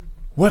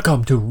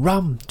Welcome to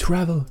Rum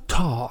Travel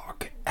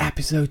Talk,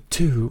 episode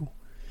 2.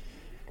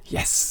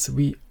 Yes,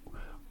 we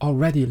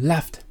already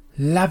left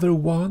level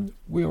 1.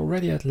 We're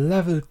already at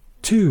level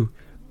 2.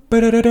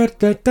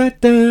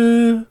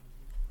 Ba-da-da-da-da-da-da.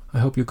 I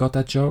hope you got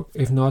that joke.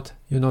 If not,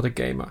 you're not a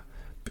gamer.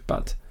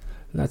 But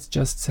let's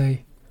just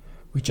say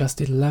we just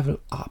did level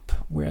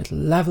up. We're at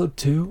level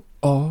 2,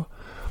 or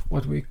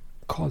what we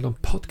call on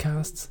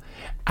podcasts,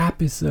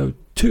 episode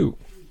 2.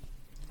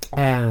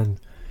 And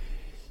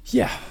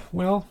yeah,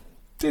 well,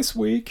 this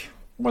week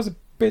was a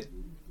bit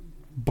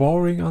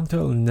boring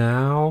until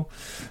now,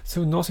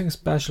 so nothing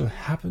special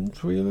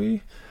happened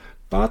really.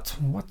 But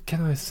what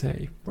can I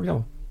say?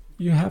 Well,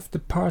 you have the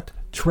part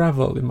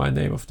travel in my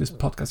name of this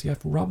podcast. You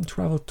have Rum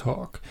Travel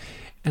Talk,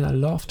 and I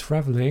love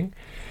traveling.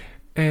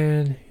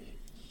 And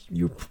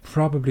you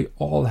probably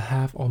all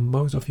have, or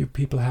most of you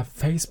people have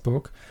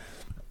Facebook.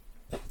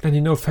 And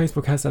you know,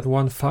 Facebook has that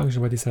one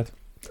function where they said,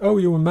 "Oh,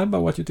 you remember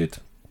what you did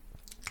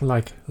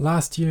like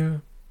last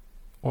year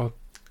or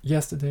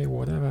yesterday or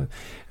whatever,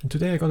 and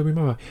today I got to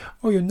remember,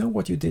 oh, you know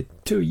what you did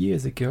 2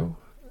 years ago?"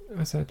 I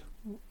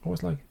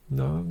was like,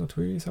 no, not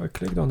really. So I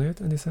clicked on it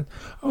and they said,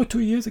 oh, 2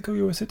 years ago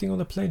you were sitting on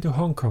a plane to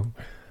Hong Kong.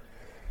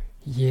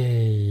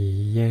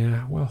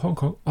 Yeah, well, Hong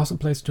Kong, awesome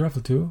place to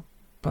travel to,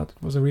 but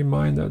it was a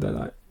reminder that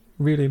I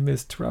really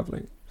missed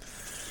traveling.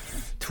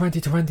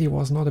 2020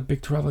 was not a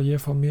big travel year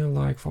for me,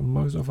 like for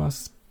most of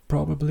us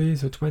probably.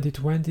 So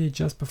 2020,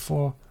 just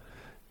before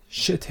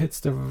shit hits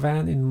the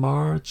van in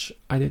March,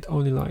 I did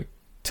only like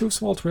 2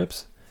 small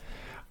trips.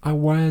 I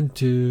went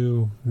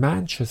to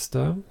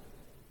Manchester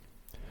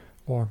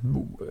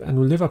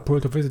and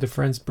Liverpool to visit a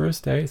friend's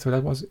birthday. So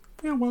that was,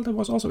 that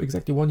was also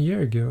exactly 1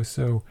 year ago.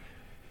 So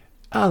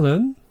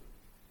Alan,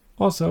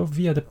 also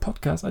via the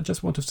podcast, I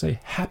just want to say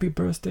happy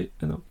birthday.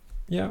 And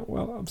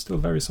I'm still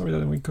very sorry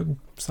that we couldn't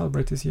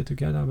celebrate this year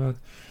together, but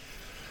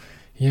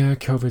yeah,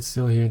 COVID's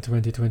still here in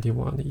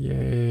 2021.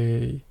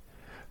 Yay.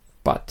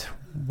 But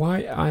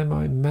why am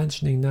I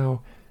mentioning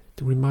now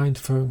the remind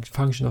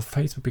function of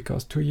Facebook?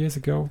 Because 2 years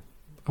ago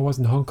I was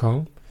in Hong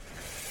Kong,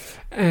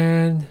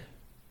 and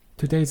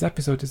today's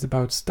episode is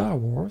about Star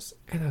Wars,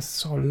 and I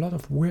saw a lot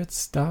of weird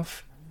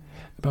stuff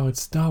about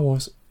Star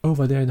Wars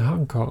over there in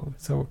Hong Kong.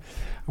 So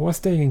I was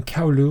staying in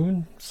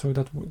Kowloon, so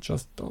that was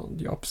just on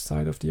the opposite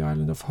side of the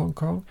island of Hong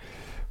Kong,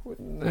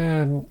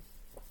 and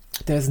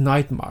there's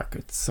night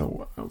market.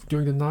 So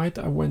during the night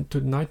I went to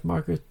the night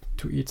market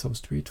to eat some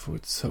street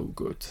food. So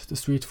good. The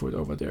street food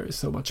over there is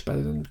so much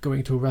better than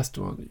going to a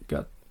restaurant. You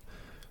got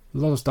a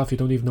lot of stuff you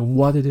don't even know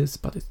what it is,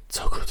 but it's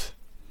so good.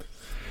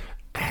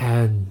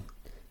 And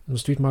on the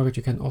street market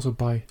you can also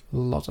buy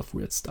lots of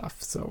weird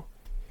stuff. So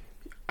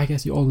I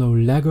guess you all know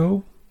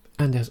Lego,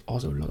 and there's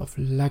also a lot of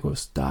Lego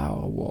Star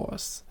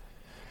Wars.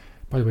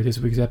 By the way, this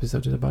week's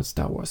episode is about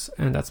Star Wars,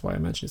 and that's why I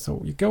mentioned it.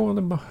 So you go on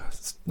the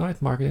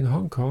night market in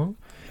Hong Kong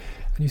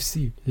and you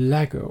see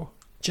Lego.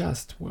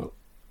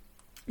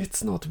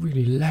 It's not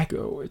really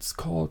Lego. It's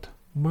called,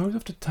 most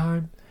of the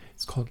time,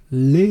 it's called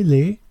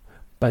Lele,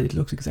 but it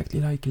looks exactly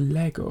like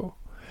Lego.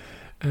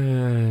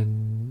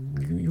 And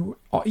you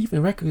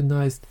even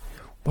recognized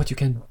what you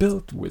can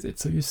build with it.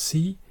 So you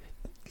see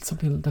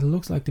something that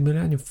looks like the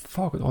Millennium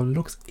Falcon, or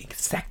looks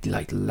exactly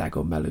like the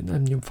Lego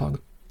Millennium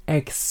Falcon,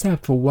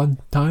 except for one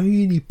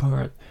tiny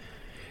part.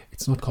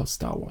 It's not called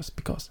Star Wars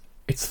because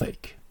it's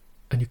fake.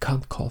 And you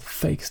can't call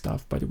fake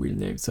stuff by the real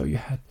name. So you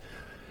had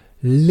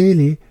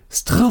Lily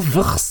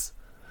Stravers.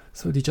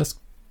 So they just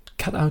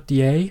cut out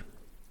the A.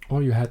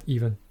 Or you had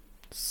even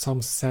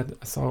some said,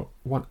 I saw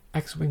one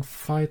X-Wing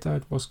fighter,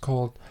 it was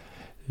called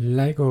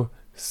Lego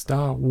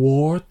Star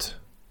Wars.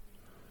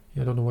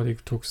 I don't know why they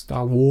took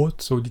Star Wars.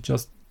 So they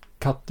just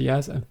cut the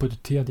S and put a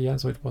T at the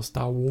end. So it was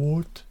Star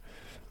Wars.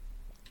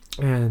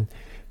 And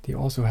they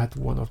also had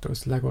one of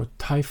those Lego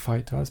TIE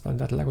fighters. But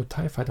that Lego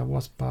TIE fighter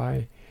was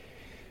by...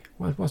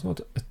 Well, it was not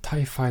a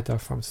TIE fighter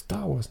from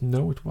Star Wars.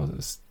 No, it was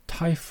a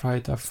TIE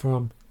fighter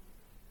from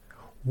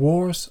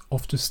Wars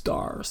of the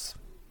Stars.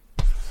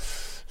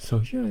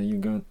 So yeah, you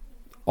got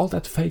all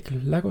that fake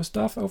Lego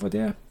stuff over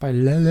there by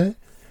Lele,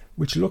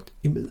 which looked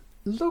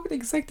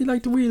exactly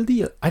like the real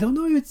deal. I don't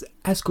know if it's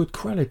as good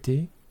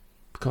quality,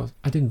 because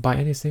I didn't buy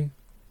anything.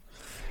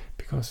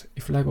 Because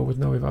if Lego would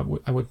know if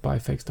I would buy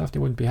fake stuff, they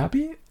wouldn't be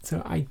happy.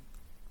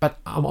 But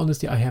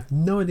honestly, I have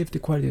no idea if the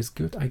quality is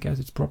good. I guess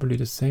it's probably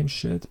the same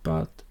shit,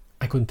 but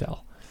I couldn't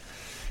tell.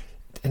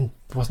 And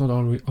it was not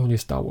only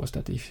Star Wars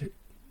that they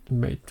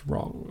made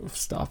wrong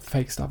stuff,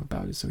 fake stuff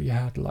about it. So you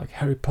had like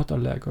Harry Potter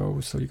Lego,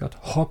 so you got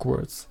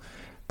Hogwarts,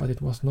 but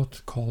it was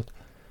not called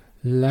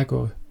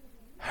Lego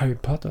Harry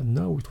Potter.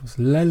 No, it was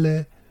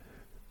Lele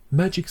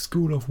Magic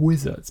School of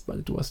Wizards, but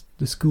it was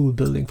the school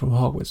building from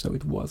Hogwarts, so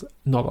it was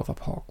knockoff of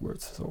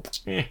Hogwarts. So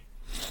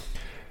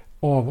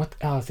Or what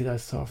else did I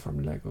saw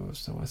from Lego?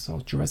 So I saw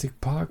Jurassic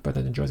Park, but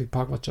then the Jurassic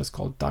Park was just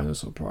called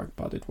Dinosaur Park,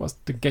 but it was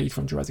the gate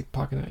from Jurassic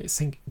Park, and I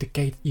think the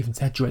gate even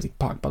said Jurassic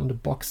Park, but on the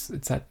box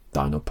it said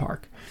Dino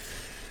Park.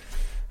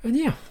 And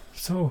yeah,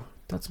 so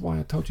that's why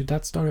I told you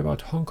that story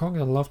about Hong Kong.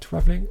 I love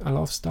traveling, I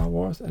love Star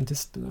Wars, and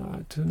this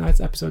tonight's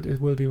episode, it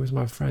will be with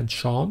my friend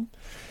Sean.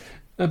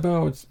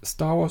 about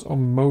Star Wars, or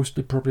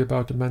mostly probably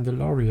about the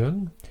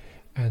Mandalorian,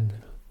 and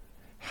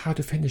how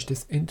to finish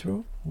this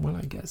intro. Well,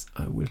 I guess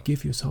I will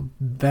give you some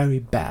very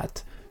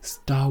bad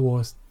Star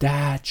Wars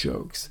dad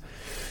jokes.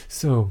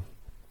 So,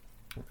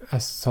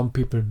 as some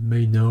people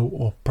may know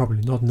or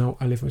probably not know,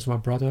 I live with my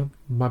brother.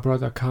 My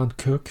brother can't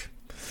cook,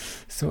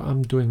 so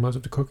I'm doing most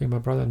of the cooking. My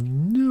brother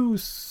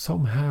knows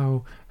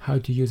somehow how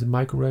to use a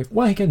microwave.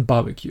 Well, he can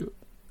barbecue,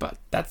 but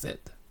that's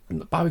it.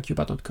 Barbecue,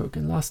 but not cook.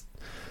 And last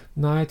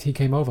night he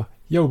came over.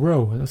 Yo,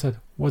 bro. And I said,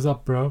 what's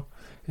up, bro?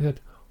 He said,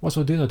 what's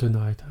for dinner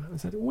tonight? I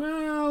said,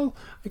 well,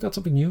 I got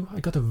something new.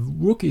 I got a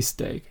Wookiee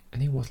steak.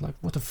 And he was like,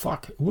 what the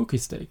fuck? Wookiee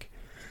steak?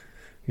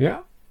 Yeah.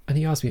 And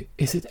he asked me,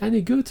 is it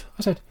any good?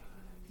 I said,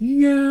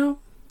 yeah,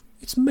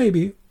 it's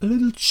maybe a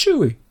little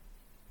chewy.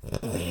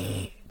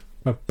 Oh,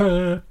 but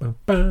that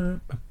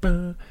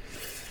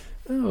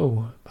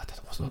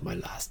was not my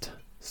last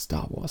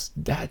Star Wars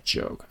dad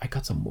joke. I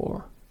got some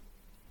more.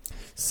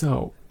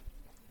 So,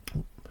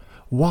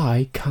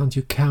 why can't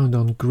you count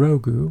on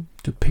Grogu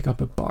to pick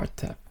up a bar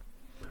tab?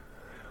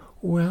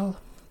 Well,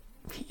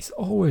 he's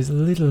always a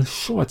little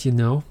short, you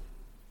know.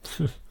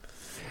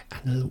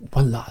 And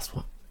one last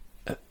one.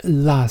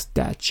 Last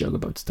dad joke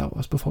about Star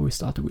Wars before we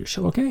start the real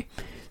show, okay?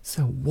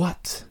 So,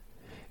 what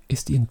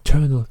is the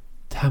internal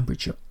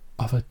temperature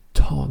of a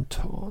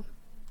tauntaun?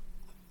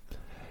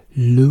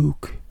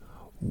 Lukewarm.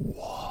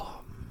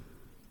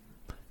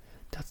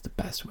 That's the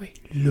best way.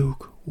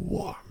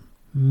 Lukewarm.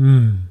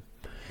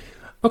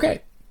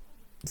 Okay,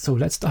 so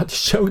let's start the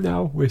show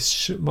now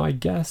with my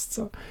guests,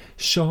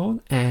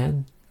 Sean,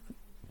 and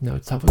now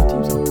it's time for the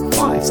team song.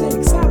 5,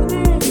 6,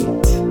 7,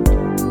 8.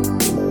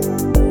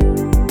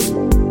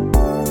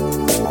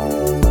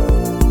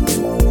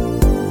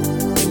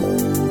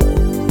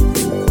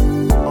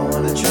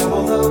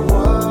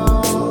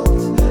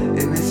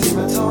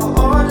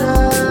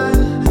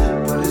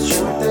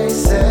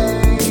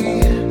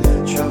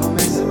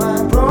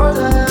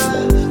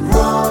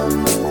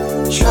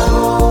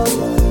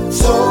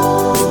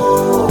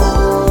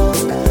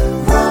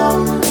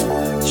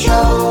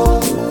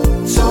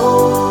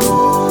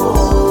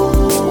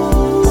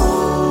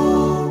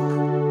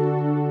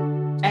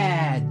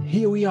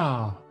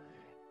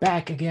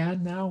 Back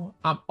again now.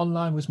 I'm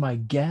online with my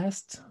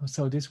guest.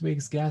 So this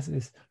week's guest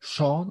is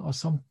Sean, or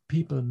some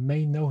people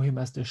may know him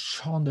as the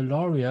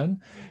Mandalorian,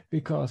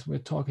 because we're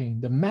talking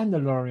the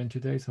Mandalorian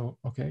today. So,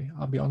 okay,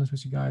 I'll be honest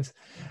with you guys.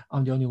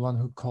 I'm the only one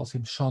who calls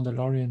him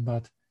Mandalorian,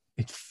 but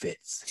it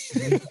fits.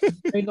 You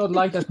may not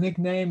like that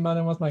nickname, and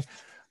I was like,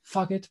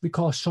 fuck it, we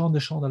call Sean the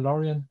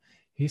Mandalorian.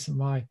 He's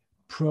my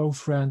pro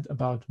friend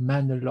about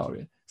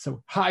Mandalorian.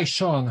 So, hi,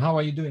 Sean. How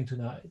are you doing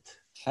tonight?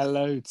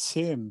 Hello,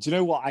 Tim. Do you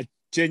know what? I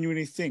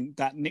genuinely think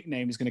that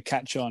nickname is going to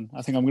catch on.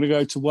 I think I'm going to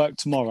go to work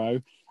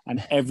tomorrow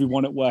and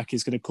everyone at work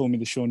is going to call me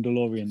the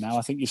Mandalorian now.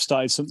 I think you've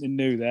started something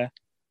new there.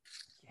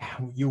 Yeah,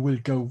 you will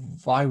go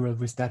viral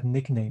with that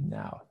nickname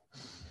now,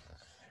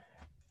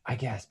 I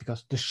guess,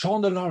 because the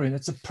Mandalorian,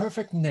 it's a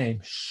perfect name.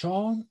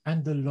 Sean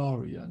and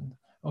DeLorean.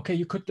 Okay,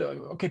 you could.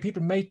 Okay,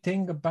 people may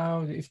think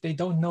about, if they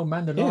don't know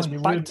Mandalorian,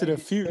 yes, Back to the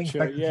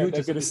Future. Yeah,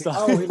 they're going to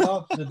start. Oh, he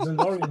loves the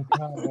DeLorean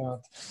car.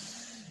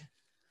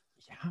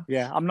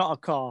 Yeah, I'm not a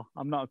car.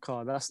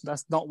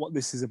 That's not what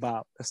this is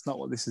about.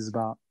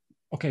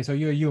 Okay, so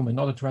you're a human,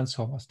 not a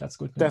Transformer. That's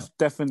good.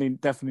 Definitely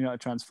not a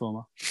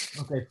Transformer.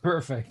 Okay,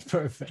 perfect.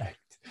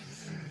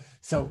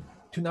 So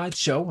tonight's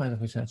show, and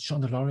we said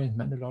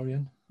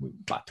Mandalorian,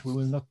 but we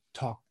will not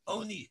talk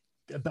only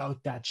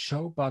about that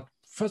show. But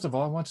first of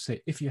all, I want to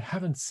say, if you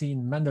haven't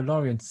seen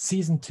Mandalorian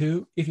season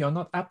 2, if you're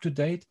not up to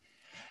date,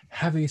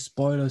 heavy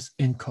spoilers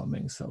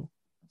incoming. So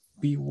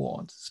be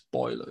warned,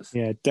 spoilers.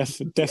 Yeah,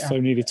 definitely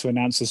needed to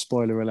announce a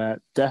spoiler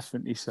alert.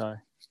 Definitely so.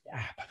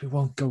 Yeah, but we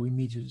won't go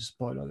immediately to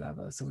spoiler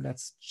level. So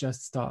let's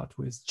just start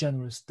with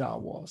general Star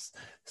Wars.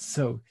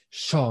 So,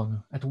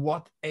 Sean, at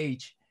what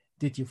age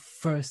did you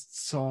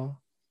first saw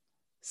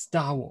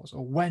Star Wars,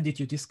 or when did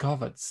you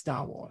discover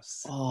Star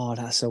Wars? Oh,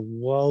 that's a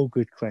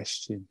good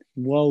question.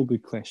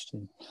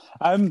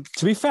 To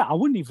be fair, I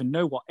wouldn't even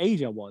know what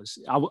age I was.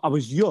 I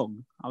was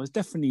young. I was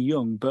definitely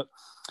young, but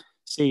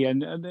see,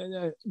 and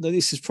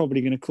this is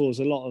probably going to cause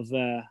a lot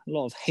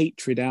of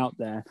hatred out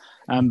there.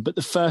 But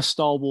the first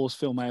Star Wars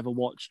film I ever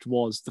watched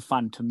was The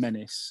Phantom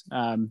Menace,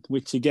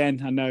 which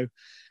again, I know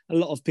a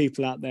lot of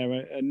people out there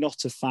are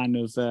not a fan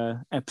of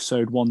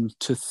episode 1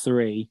 to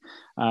 3.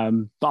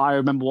 But I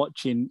remember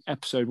watching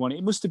episode 1.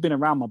 It must have been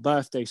around my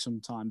birthday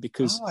sometime,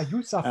 because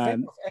you saw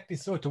fan of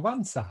episode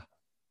 1, sir.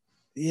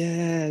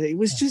 Yeah, it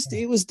was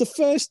the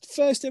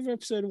first ever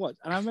episode I watched,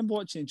 and I remember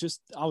watching it.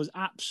 I was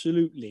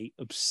absolutely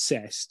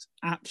obsessed,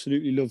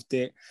 absolutely loved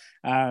it.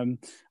 I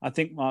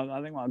think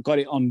I got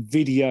it on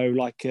video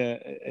like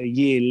a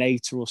year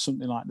later or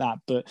something like that.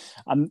 But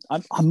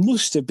I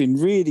must have been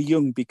really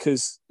young,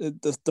 because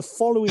the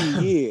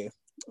following year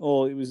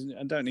or it was,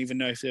 I don't even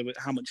know if there was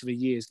how much of a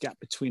year's gap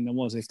between them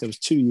was, if there was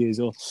 2 years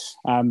or,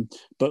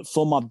 but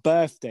for my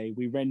birthday,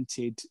 we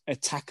rented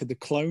Attack of the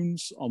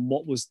Clones on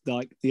what was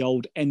like the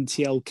old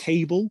NTL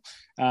cable.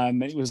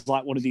 It was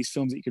like one of these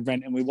films that you could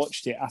rent, and we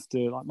watched it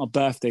after like my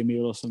birthday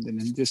meal or something.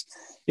 And just,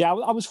 yeah,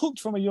 I was hooked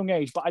from a young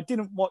age, but I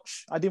didn't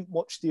watch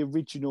the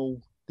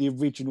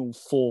original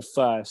four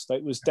first.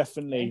 It was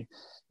definitely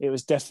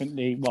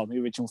well, the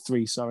original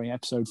three, sorry,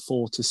 episode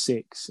 4 to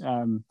 6.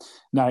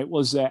 No, it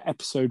was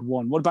episode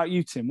 1. What about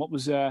you, Tim? What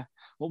was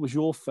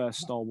your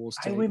first Star Wars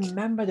take? I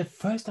remember the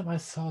first time I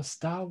saw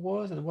Star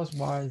Wars, it was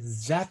while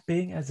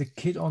zapping as a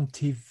kid on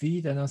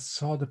TV. Then I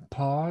saw the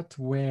part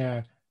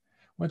where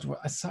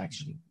I saw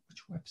actually,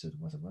 which episode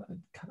was it? I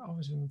can't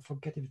always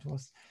forget if it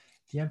was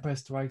The Empire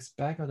Strikes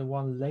Back or the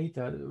one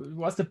later. It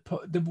was the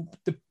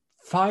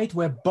fight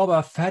where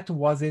Boba Fett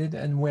was in it,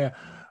 and where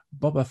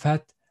Boba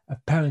Fett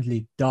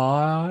apparently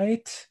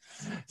died.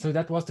 So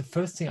that was the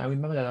first thing I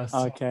remember that I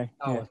saw. Okay,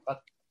 Star Wars.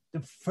 But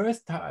the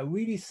first time I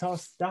really saw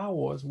Star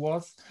Wars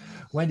was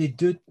when they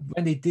did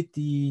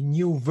the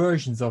new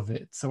versions of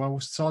it. So I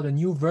saw the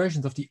new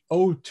versions of the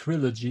old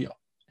trilogy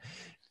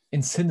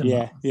in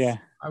cinema. Yeah.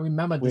 I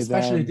remember the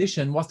special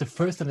edition was the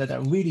first time that I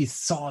really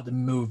saw the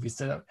movie.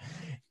 So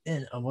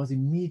and I was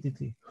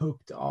immediately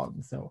hooked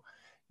on. So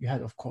you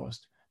had, of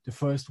course, the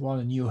first one,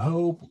 A New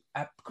Hope,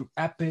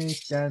 epic,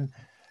 then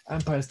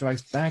Empire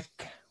Strikes Back,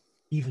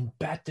 even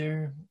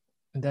better,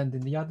 and then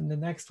the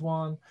next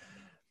one,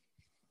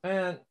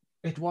 and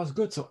it was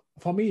good. So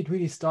for me, it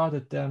really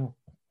started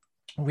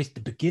with the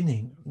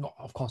beginning.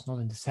 Of course, not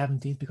in the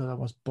 70s, because I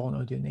was born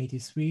only in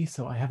 83,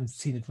 so I haven't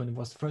seen it when it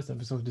was the first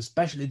episode. The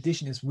special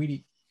edition is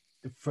really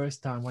the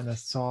first time when I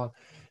saw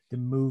the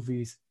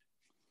movies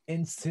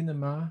in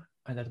cinema,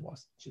 and that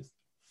was just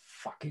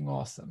fucking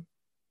awesome.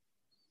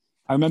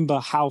 I remember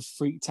how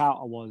freaked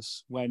out I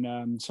was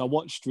when so I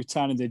watched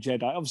Return of the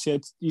Jedi.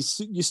 Obviously, you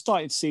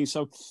started to see.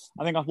 So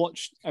I think I've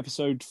watched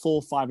episode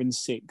 4, 5, and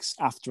 6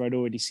 after I'd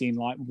already seen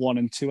like 1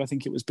 and 2. I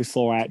think it was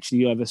before I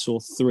actually ever saw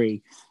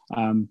 3,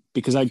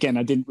 because again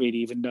I didn't really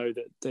even know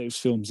that those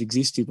films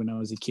existed when I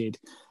was a kid.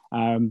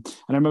 And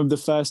I remember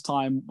the first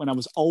time when I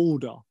was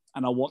older,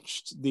 and I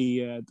watched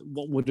the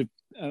what would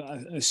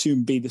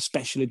assume be the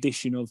special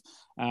edition of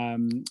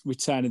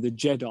Return of the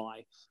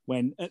Jedi,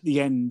 when at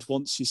the end,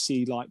 once you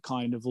see like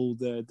kind of all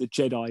the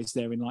Jedis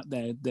there in like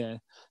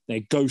their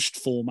ghost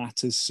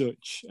format as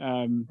such,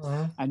 and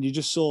you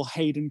just saw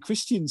Hayden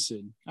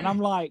Christensen, and I'm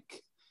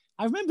like,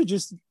 I remember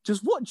just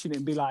watching it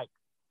and be like,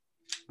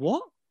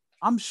 what?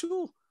 I'm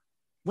sure.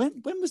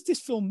 When was this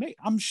film made?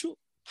 I'm sure.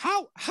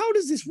 How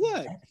does this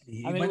work?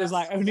 Exactly. And it was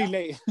like only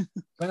later.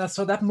 When I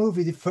saw that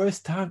movie the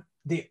first time,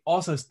 they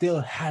also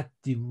still had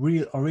the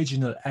real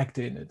original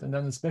actor in it, and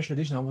then the special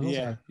edition, I was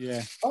also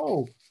like,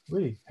 oh,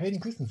 really? Hayden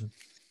Christensen?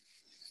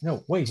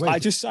 No, wait. I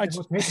was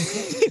Hayden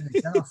Christensen.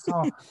 Then I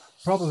saw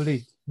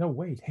probably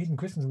Hayden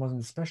Christensen was in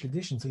the special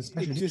edition, so the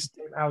special edition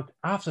came out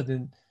after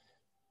the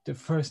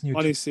first new.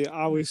 Honestly,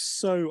 I was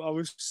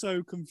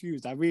so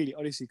confused. I really,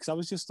 honestly, because I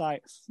was just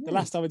like, the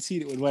last time I'd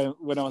seen it was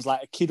when I was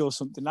like a kid or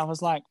something. I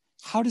was like,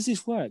 how does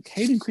this work?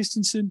 Hayden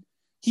Christensen,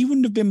 he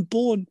wouldn't have been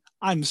born.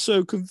 I'm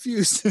so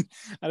confused. And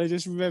I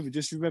just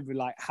remember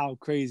like how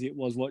crazy it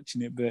was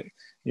watching it. But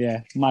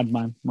yeah, mad.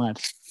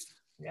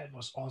 Yeah, it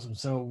was awesome.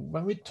 So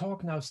when we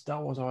talk now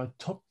Star Wars, our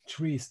top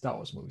 3 Star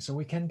Wars movies, so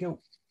we can go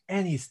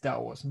any Star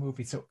Wars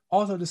movie. So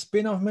also the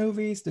spin-off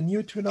movies, the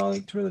new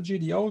trilogy,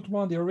 the old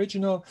one, the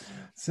original.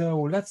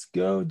 So let's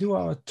go do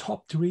our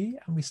top 3,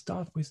 and we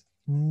start with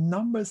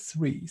number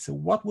 3. So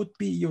what would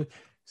be your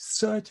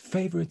third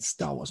favorite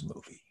Star Wars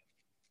movie?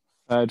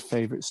 Third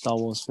favorite Star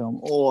Wars film.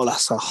 Oh,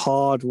 that's a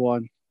hard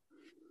one.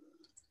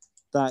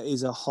 That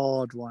is a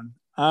hard one.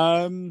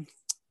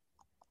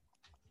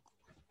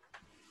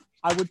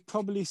 I would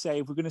probably say,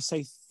 if we're going to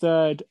say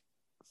third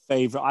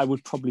favorite, I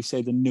would probably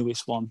say the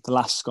newest one, The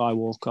Last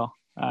Skywalker,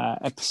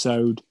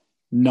 episode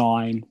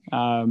 9.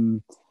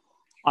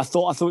 I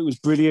thought it was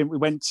brilliant. We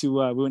went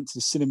to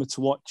the cinema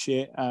to watch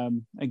it.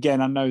 Again,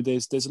 I know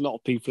there's a lot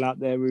of people out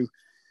there who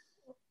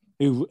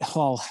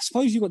well, I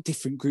suppose you've got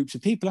different groups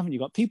of people, haven't you?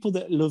 You've got people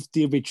that love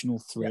the original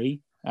 3,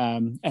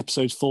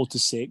 episodes 4 to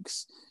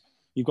 6.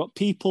 You've got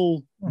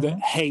people that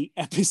hate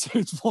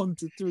episodes 1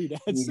 to 3. They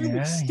had so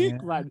much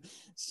stick, man.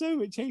 So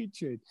much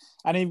hatred.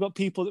 And then you've got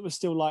people that were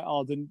still like,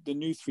 oh, the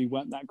new 3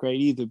 weren't that great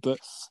either. But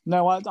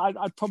no,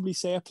 I'd probably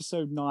say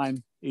episode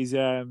 9 is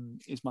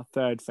my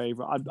third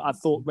favourite. I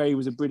thought Rey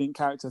was a brilliant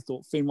character. I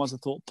thought Finn was. I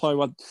thought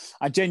Poe.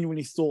 I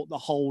genuinely thought the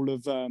whole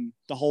of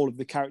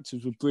the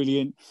characters were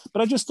brilliant.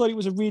 But I just thought it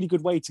was a really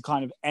good way to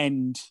kind of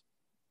end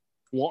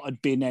what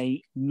had been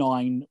a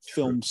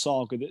 9-film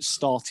saga that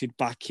started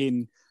back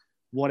in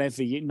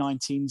whatever,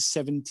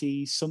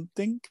 1970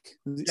 something.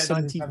 Was it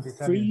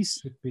 73?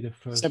 Should be the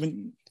first.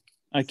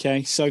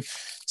 Okay, so do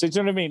you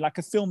know what I mean? Like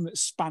a film that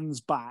spans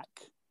back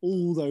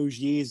all those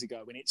years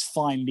ago, and it's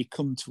finally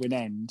come to an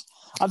end.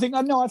 I think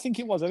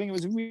it was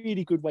a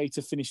really good way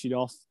to finish it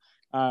off.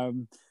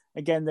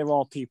 Again, there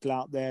are people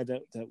out there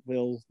that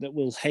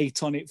will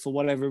hate on it for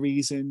whatever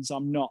reasons.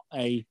 I'm not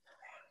a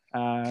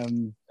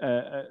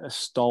a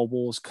Star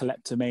Wars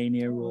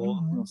kleptomania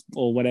or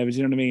whatever. Do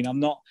you know what I mean? I'm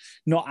not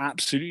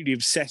absolutely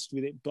obsessed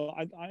with it, but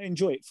I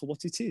enjoy it for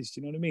what it is.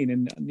 Do you know what I mean?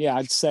 And yeah,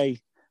 I'd say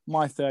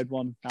my third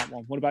one, that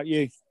one. What about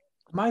you?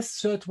 My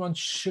third one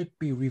should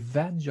be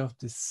Revenge of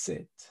the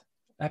Sith,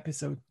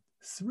 episode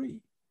 3.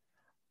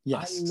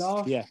 Yes. I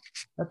love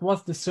that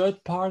was the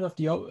third part of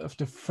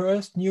the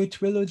first new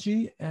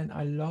trilogy, and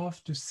I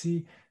love to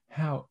see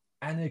how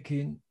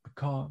Anakin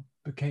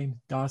became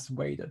Darth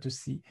Vader, to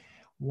see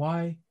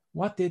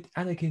what did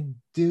Anakin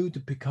do to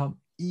become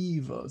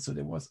evil. So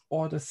there was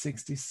Order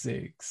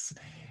 66,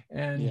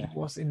 and he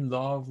was in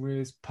love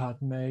with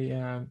Padme.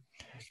 It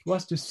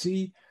was to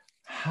see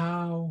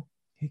how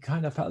he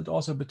kind of felt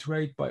also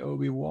betrayed by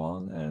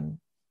Obi-Wan, and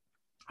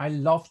I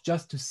love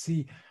just to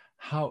see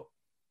how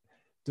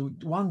the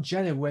one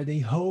Jedi where they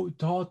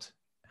thought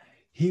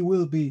he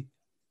will be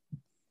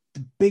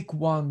the big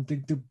one, the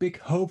big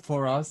hope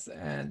for us,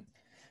 and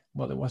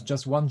well, there was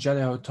just one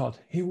Jedi who thought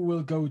he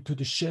will go to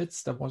the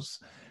shits. That was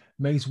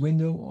Mace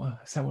Windu or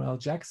Samuel L.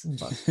 Jackson.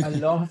 But I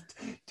loved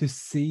to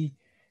see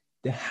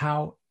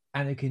how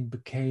Anakin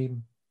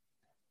became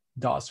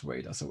Darth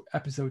Vader. So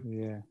episode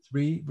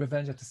 3,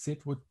 Revenge of the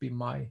Sith, would be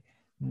my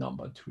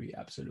number 3,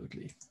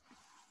 absolutely.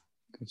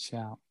 Good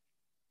shout.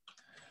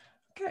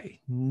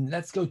 Okay,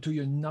 let's go to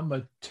your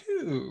number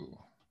 2.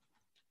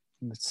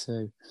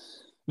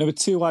 Number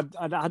two, I'd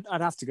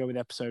have to go with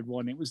episode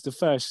 1. It was the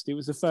first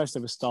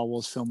ever Star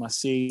Wars film I've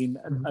seen.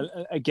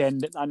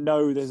 Again, I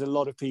know there's a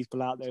lot of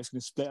people out there who's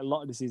going to split a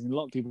lot of the season. A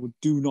lot of people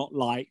do not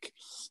like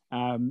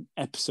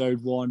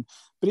episode 1,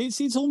 but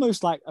it's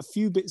almost like a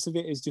few bits of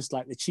it is just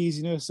like the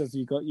cheesiness of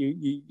you got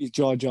your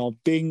Jar Jar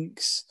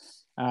Binks,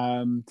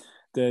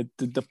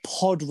 the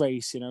pod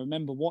race. I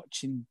remember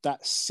watching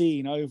that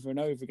scene over and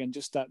over again,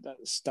 just that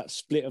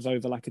split of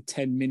over like a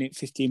 10-minute,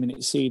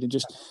 15-minute scene, and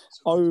just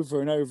over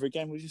and over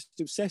again. We're just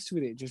obsessed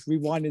with it, just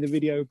rewinding the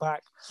video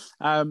back.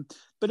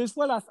 But as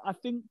well, I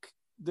think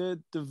the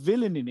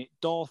villain in it,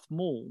 Darth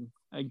Maul,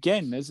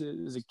 again, as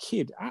a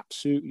kid,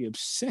 absolutely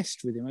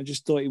obsessed with him. I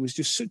just thought he was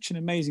just such an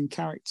amazing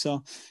character.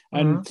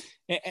 And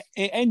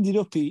it ended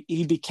up,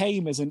 he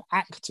became, as an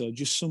actor,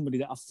 just somebody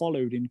that I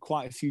followed in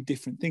quite a few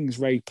different things,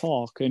 Ray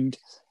Park. And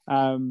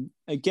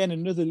again,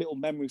 another little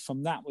memory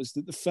from that was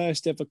that the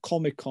first ever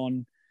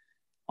Comic-Con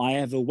I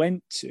ever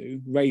went to,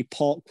 Ray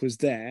Park was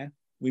there.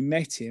 We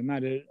met him,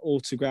 had an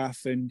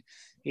autograph, and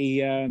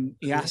he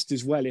asked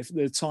as well if at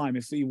the time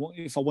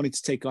if I wanted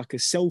to take like a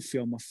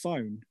selfie on my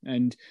phone.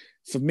 And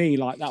for me,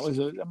 like, that was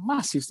a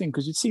massive thing,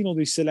 because you'd seen all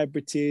these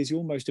celebrities, you're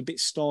almost a bit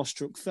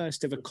starstruck.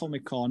 First ever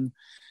Comic-Con,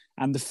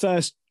 and the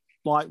first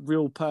like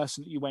real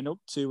person that you went up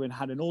to and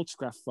had an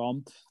autograph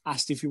from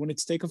asked if you wanted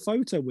to take a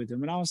photo with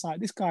him, and I was like,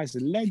 this guy's a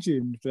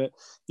legend. But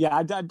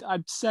yeah,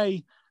 I'd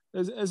say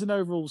as an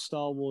overall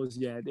Star Wars,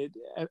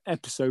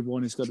 episode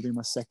 1 has got to be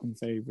my second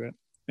favorite.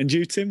 And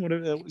you, Tim,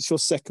 what's your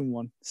second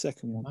one?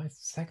 My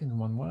second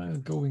one, well,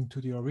 I'm going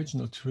to the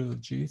original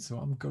trilogy, so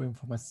I'm going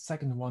for my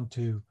second one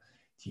to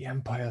The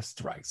Empire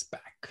Strikes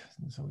Back.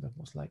 And so that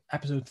was like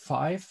episode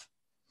 5.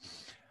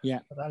 Yeah.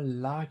 What I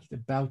liked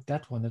about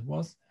that one, it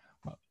was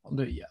on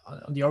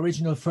the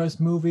original first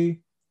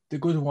movie, the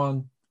good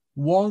one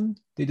won.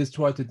 They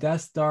destroyed the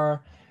Death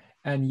Star,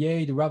 and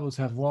yay, the rebels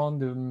have won.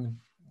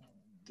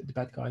 The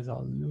bad guys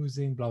are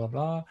losing, blah, blah,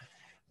 blah.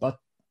 But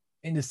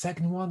in the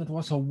second one, it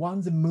was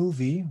the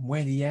movie where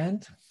in the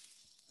end,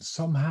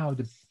 somehow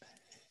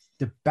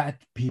the bad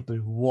people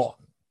won.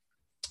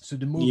 So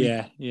the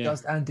movie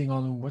just ending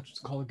on what's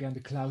called again, the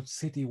Cloud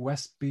City,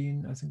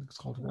 Westbeen, I think it's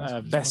called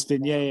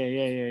Westbeen.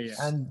 Yeah.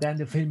 And then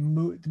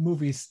the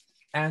movie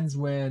ends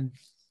when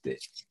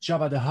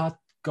Jabba the Hutt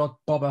got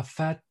Boba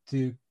Fett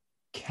to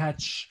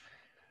catch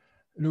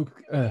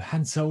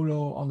Han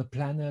Solo on the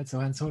planet. So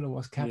Han Solo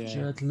was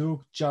captured.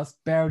 Luke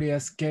just barely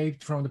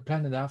escaped from the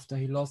planet after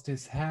he lost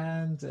his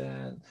hand,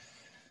 and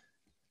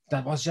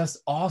that was just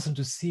awesome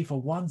to see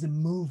for once a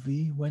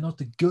movie where not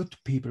the good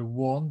people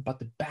won but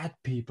the bad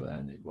people,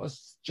 and it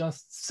was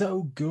just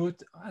so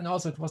good. And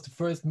also it was the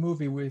first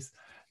movie with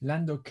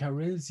Lando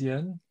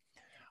Calrissian,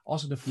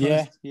 also the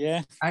first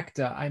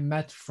actor I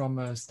met from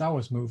a Star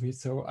Wars movie.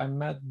 So I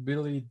met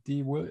Billy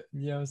D.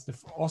 Williams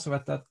also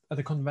at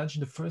the convention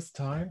the first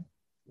time.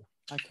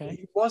 Okay.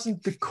 He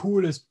wasn't the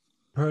coolest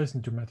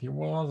person to meet. He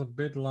was a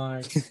bit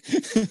like,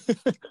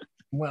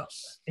 well,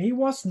 he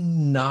was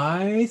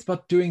nice,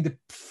 but during the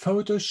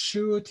photo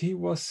shoot, he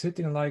was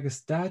sitting like a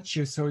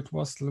statue. So it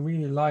was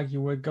really like you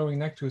were going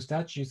next to a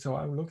statue. So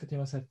I looked at him,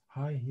 I said,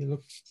 hi.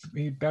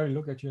 He barely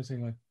looked at you,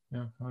 saying like,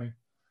 yeah, hi.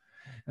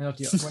 And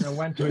when I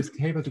went to his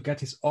table to get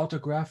his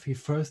autograph, he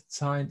first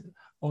signed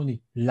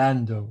only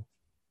Lando.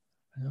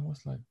 And I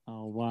was like,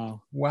 oh,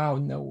 wow. Wow,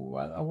 no,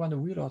 I want a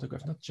real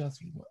autograph, not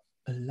just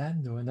a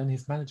Lando. And then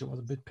his manager was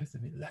a bit pissed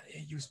at me.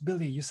 Hey,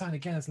 Billy, you signed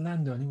again as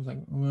Lando. And he was like,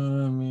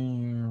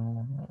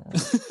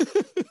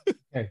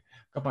 okay,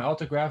 got my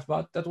autograph.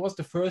 But that was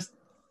the first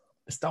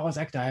Star Wars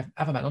actor I've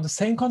ever met. On the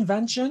same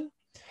convention,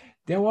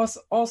 there was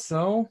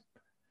also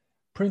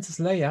Princess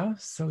Leia,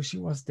 so she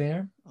was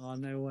there. Oh,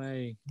 no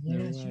way. Yeah,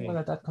 No she way. was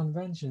at that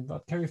convention,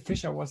 but Carrie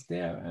Fisher was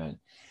there, and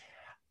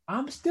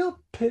I'm still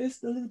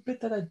pissed a little bit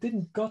that I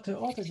didn't got her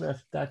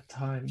autograph that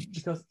time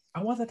because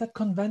I was at that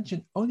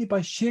convention only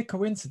by sheer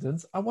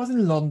coincidence. I was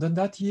in London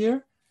that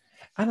year,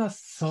 and I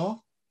saw,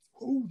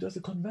 oh, there's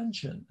a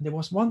convention. There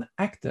was one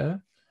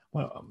actor.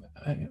 Well,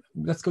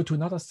 let's go to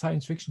another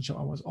science fiction show.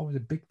 I was always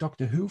a big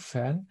Doctor Who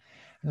fan,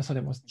 and I saw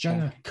there was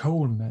Jenna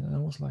Coleman, and I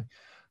was like,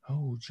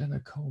 oh, Jenna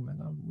Coleman.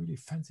 I really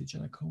fancy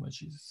Jenna Coleman.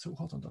 She's so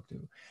hot on Doctor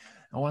Who.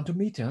 I want to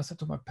meet her. I said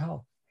to my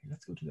pal, hey,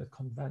 let's go to that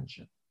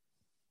convention.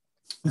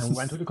 And we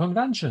went to the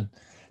convention.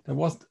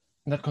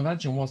 That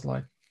convention was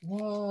like,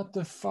 what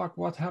the fuck?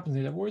 What happened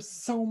here? There were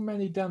so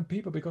many damn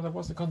people because it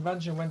was the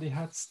convention when they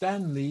had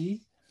Stan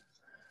Lee.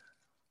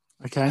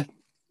 Okay.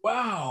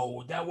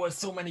 Wow, there were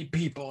so many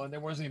people, and there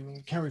was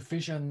even Carrie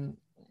Fisher and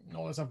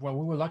all that stuff. Well,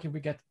 we were lucky we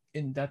get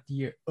in that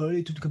year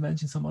early to the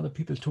convention. Some other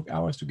people took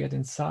hours to get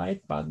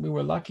inside, but we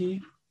were lucky.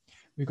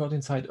 We got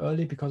inside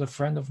early because a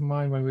friend of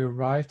mine, when we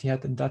arrived, he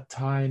had in that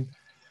time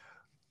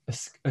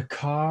a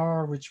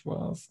car, which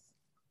was,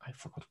 I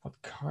forgot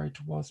what car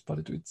it was, but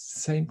it's the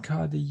same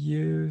car they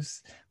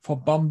use for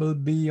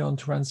Bumblebee on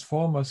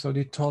Transformers. So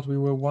they thought we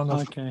were one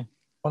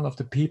of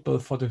the people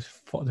for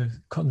the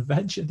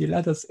convention. They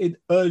let us in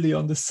early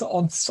on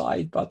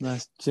site, but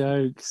that's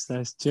jokes.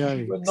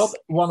 We were not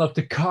one of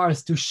the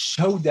cars to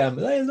show them,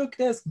 hey, look,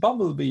 there's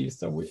Bumblebee.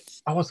 So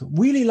I was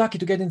really lucky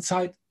to get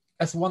inside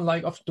as one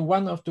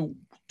of the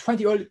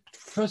 20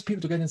 first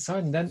people to get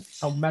inside, and then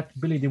I met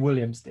Billy D.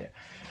 Williams there.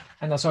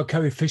 And I saw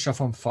Carrie Fisher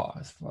from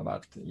far.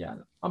 But yeah,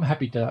 I'm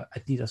happy that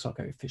at least I saw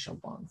Carrie Fisher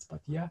once.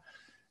 But yeah,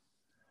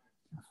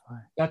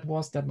 that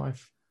my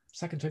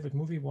second favorite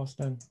movie was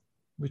then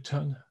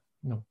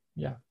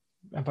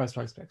Empire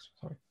Strikes Back.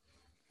 Sorry.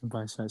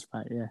 Empire Strikes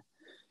Back, yeah.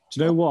 Do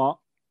you know what?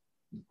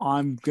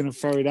 I'm going to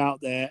throw it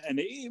out there, and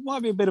it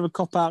might be a bit of a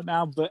cop-out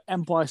now, but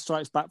Empire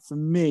Strikes Back for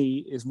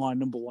me is my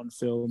number one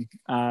film.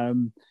 I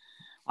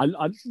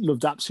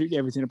loved absolutely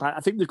everything about it.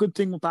 I think the good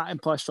thing about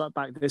Empire Strikes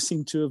Back, there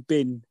seemed to have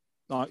been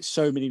like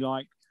so many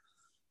like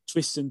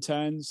twists and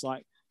turns,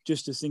 like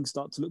just as things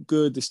start to look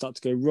good, they start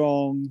to go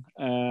wrong.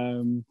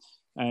 And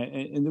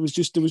there was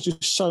just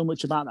so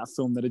much about that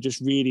film that I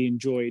just really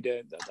enjoyed.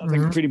 I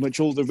think pretty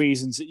much all the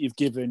reasons that you've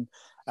given,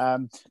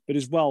 but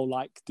as well,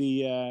 like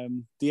the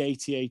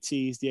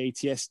AT-ATs, the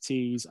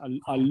ATSTs,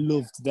 I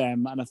loved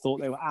them, and I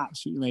thought they were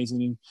absolutely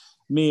amazing.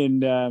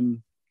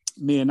 And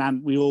me and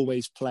Ant, we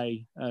always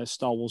play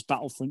Star Wars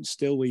Battlefront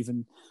still.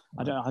 Even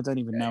I don't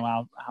even know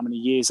how many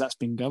years that's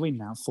been going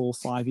now, 4 or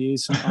 5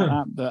 years, something like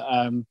that.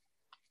 But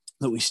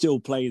that we still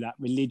play that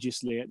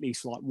religiously, at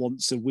least like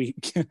once a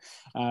week.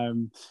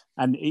 And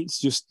it's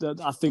just,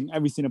 I think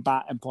everything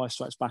about Empire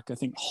Strikes Back, I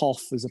think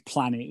Hoth as a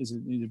planet is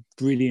a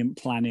brilliant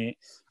planet.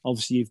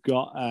 Obviously, you've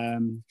got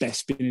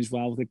Bespin as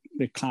well,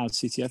 the Cloud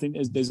City. I think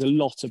there's a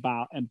lot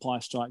about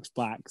Empire Strikes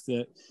Back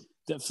that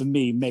for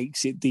me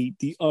makes it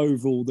the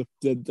overall,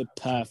 the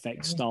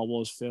perfect Star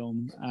Wars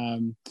film.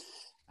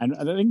 And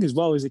I think as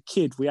well as a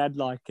kid, we had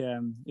like,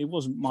 it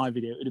wasn't my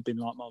video, it would have been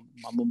like my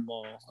mum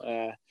or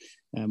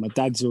my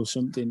dad's or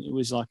something. It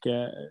was like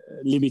a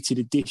limited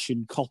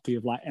edition copy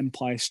of like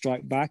Empire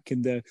Strike Back,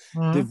 and the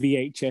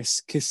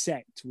VHS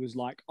cassette was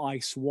like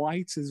ice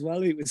white as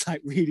well. It was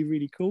like really,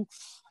 really cool.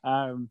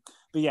 But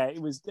yeah, it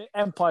was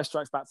Empire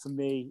Strikes Back for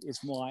me is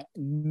my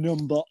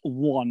number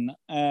one.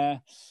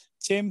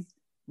 Tim,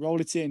 roll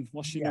it in.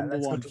 What's your number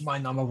one? Let's go to my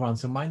number one.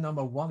 So my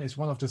number one is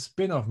one of the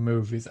spin-off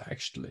movies,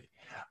 actually.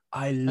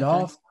 I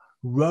love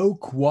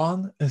Rogue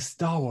One, A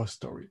Star Wars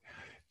Story,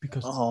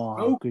 because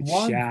Rogue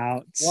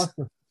One was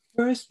the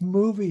first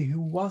movie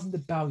who wasn't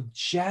about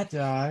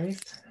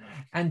Jedi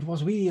and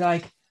was really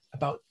like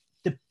about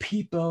the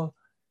people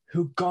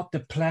who got the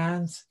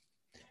plans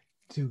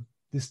to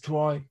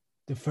destroy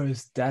the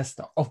first Death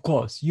Star. Of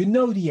course, you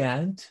know the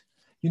end.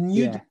 You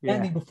knew the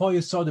ending before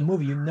you saw the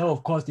movie. You know,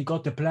 of course, they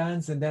got the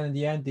plans, and then in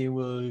the end, they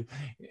will.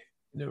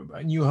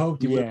 New Hope,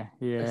 they will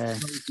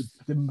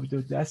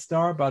the Death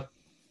Star. But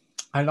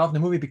I love the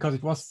movie because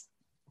it was,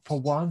 for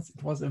once,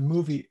 it was a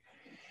movie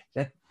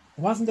that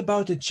wasn't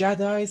about the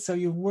Jedi. So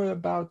you were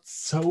about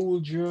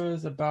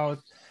soldiers, about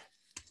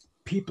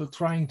people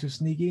trying to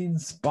sneak in,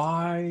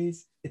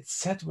 spies. It's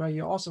set where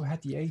you also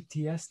had the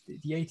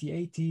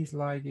AT-ATs,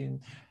 like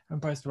in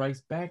Empire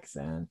Strikes Back,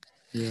 and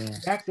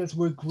the actors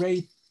were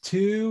great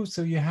too.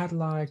 So you had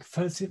like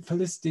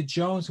Felicity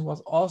Jones, who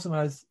was awesome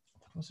as,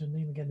 what's her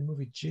name again? The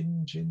movie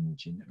Jyn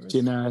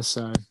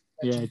Erso.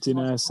 Yeah, Jyn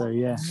Erso.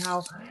 Yeah.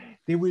 Now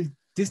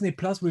Disney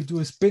Plus will do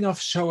a spin-off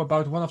show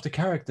about one of the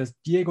characters.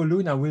 Diego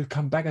Luna will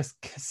come back as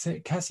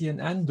Cassian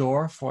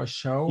Andor for a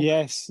show.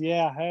 Yes,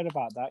 yeah, I heard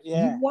about that.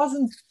 Yeah, he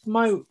wasn't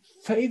my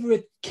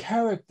favorite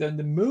character in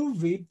the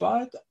movie,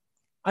 but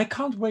I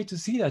can't wait to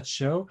see that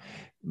show,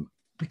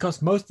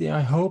 because mostly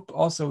I hope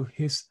also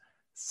his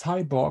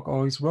cyborg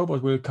or his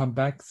robot will come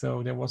back.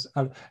 So there was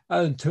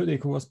Alan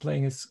Tudyk who was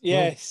playing his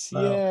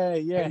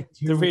the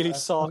really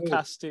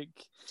sarcastic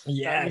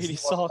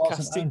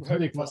sarcastic robot.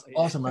 Tudyk was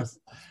awesome as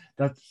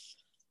that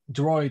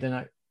droid,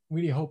 and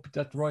really hope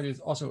that Roy is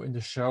also in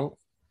the show.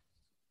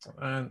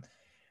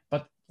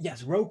 But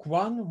yes, Rogue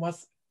One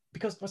was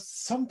because it was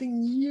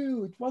something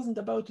new. It wasn't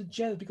about the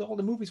Jedi because all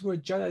the movies were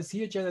Jedi's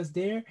here, Jedi's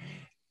there,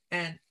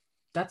 and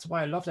that's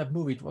why I love that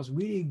movie. It was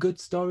really a good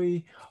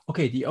story.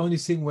 Okay, the only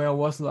thing where I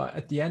was like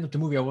at the end of the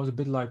movie, I was a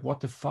bit like, "What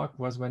the fuck?"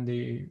 was when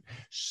they.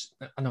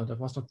 No, that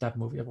was not that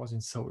movie. That was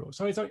in Solo.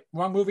 Sorry,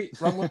 wrong movie,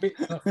 wrong movie.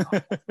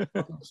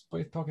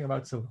 Talking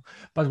about Solo,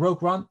 but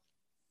Rogue One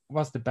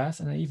was the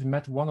best, and I even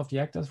met one of the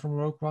actors from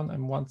Rogue One.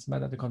 And once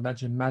met at the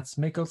convention, Mads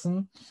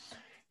Mikkelsen.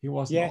 He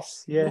was He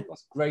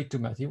was great to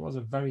meet. He was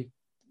a very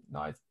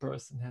nice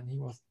person, and he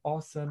was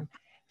awesome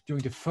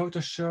doing the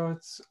photo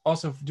shoots,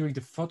 also doing the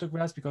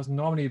photographs, because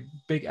normally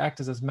big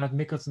actors as Matt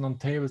Mikkelsen on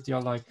tables, they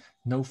are like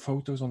no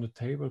photos on the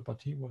table,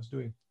 but he was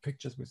doing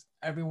pictures with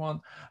everyone.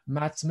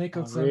 Matt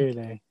Mikkelsen,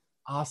 really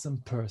awesome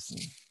person.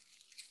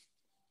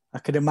 I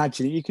could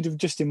imagine it. You could have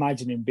just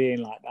imagined him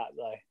being like that,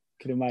 though.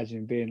 Could imagine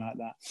him being like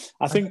that.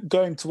 I think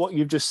going to what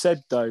you've just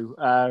said, though,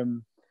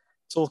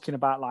 talking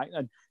about like,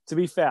 and to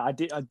be fair, I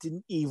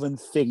didn't even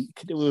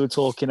think that we were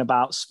talking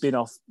about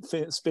spin-off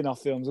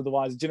films.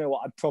 Otherwise, do you know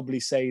what? I'd probably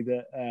say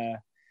that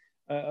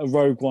a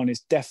Rogue One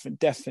is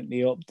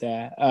definitely up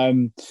there.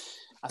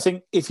 I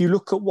think if you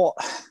look at what,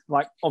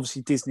 like,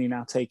 obviously Disney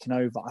now taking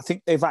over, I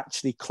think they've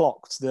actually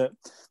clocked that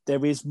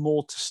there is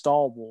more to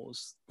Star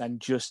Wars than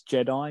just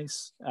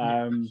Jedis.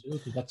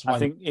 Absolutely. That's why I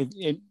think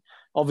it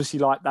obviously,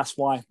 like, that's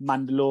why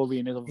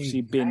Mandalorian has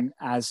obviously been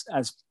as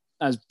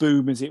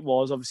boom as it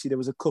was. Obviously, there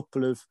was a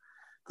couple of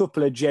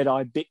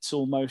Jedi bits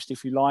almost,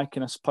 if you like,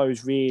 and I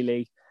suppose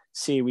really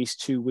Series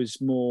 2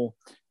 was more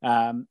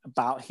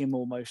about him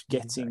almost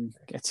getting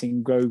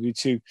Grogu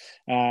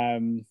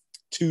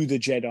to the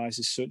Jedis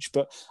as such.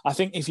 But I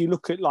think if you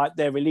look at like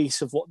their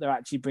release of what they're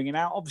actually bringing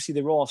out, obviously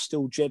there are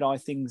still Jedi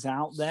things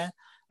out there.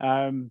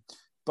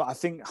 But I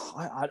think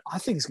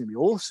it's going to be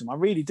awesome. I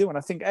really do. And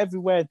I think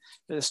everywhere that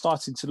they're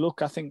starting to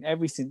look, I think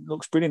everything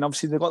looks brilliant.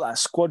 Obviously, they've got that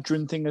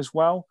squadron thing as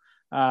well.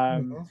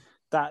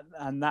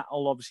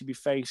 That'll obviously be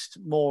faced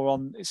more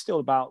on. It's still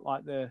about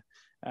like the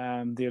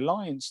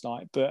Alliance,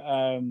 like, but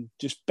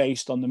just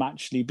based on them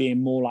actually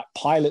being more like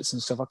pilots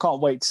and stuff. I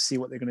can't wait to see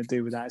what they're going to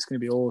do with that. It's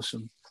going to be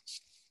awesome.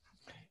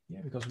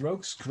 Yeah, because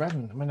Rogue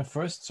Squadron, when I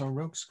first saw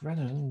Rogue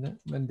Squadron,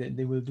 when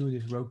they will do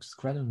this Rogue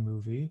Squadron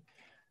movie,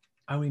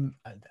 I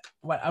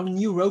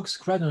knew Rogue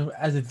Squadron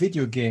as a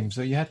video game.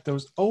 So you had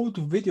those old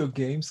video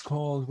games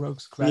called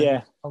Rogue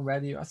Squadron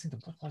already. I think,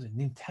 what was it?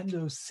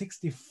 Nintendo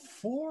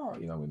 64?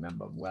 You know,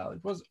 remember well.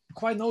 It was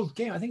quite an old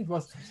game. I think it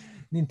was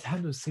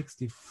Nintendo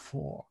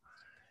 64.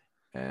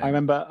 I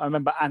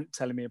remember Ant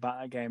telling me about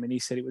that game, and he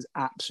said it was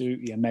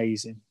absolutely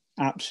amazing.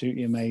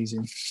 Absolutely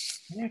amazing.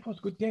 Yeah, it was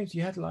good games.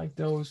 You had like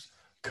those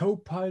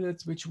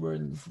co-pilots which were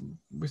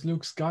with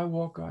Luke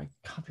Skywalker. I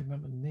can't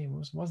remember the name.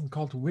 It wasn't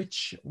called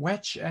Wedge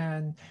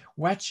and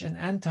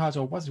Antas,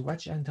 or was it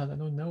Wedge Antas? I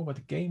don't know. But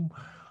the game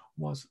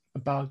was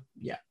about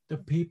the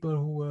people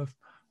who were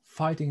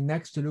fighting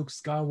next to Luke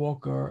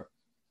Skywalker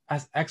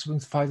as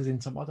X-wing fighters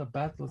in some other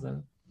battles,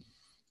 and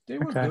they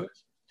were good.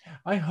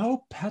 I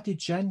hope Patty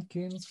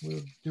Jenkins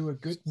will do a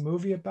good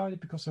movie about it,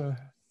 because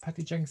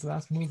Patty Jenkins'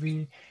 last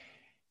movie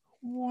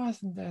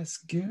wasn't as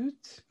good,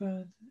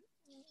 but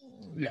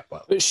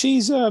but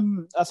she's I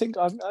think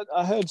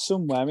I heard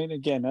somewhere, I mean,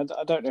 again, I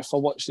don't know if I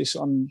watched this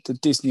on the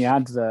Disney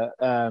advert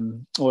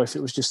or if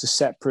it was just a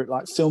separate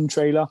like film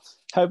trailer.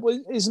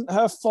 Isn't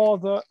her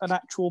father an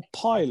actual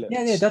pilot?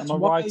 Yeah, that's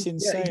Am I right in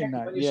saying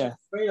that? Yeah,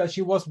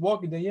 she was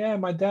walking there. Yeah,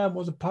 my dad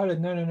was a pilot.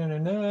 No.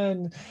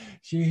 And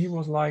he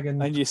was like,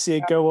 and you see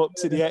it go up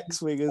to the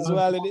X-wing as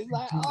well, and it's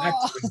like,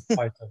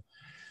 fighter.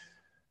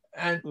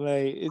 And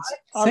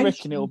I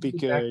reckon it'll be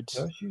good.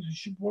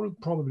 She will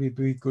probably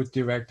be a good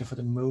director for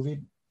the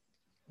movie.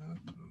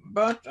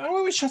 But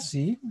we shall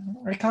see.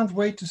 I can't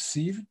wait to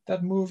see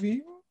that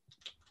movie.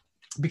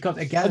 Because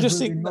again, it's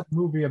not a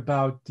movie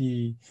about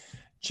the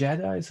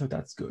Jedi, so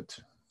that's good.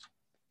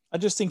 I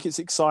just think it's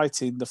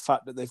exciting, the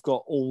fact that they've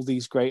got all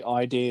these great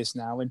ideas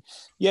now. And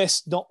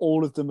yes, not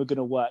all of them are going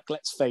to work,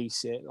 let's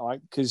face it,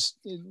 like, because,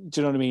 do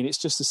you know what I mean? It's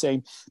just the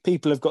same.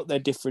 People have got their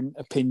different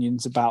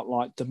opinions about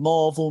like the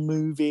Marvel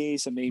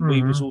movies. I mean,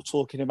 we was all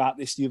talking about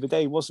this the other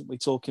day, wasn't we?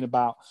 Talking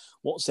about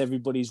what's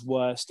everybody's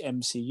worst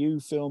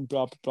MCU film,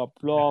 blah, blah, blah,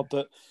 blah.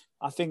 But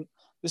I think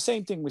the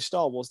same thing with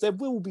Star Wars. There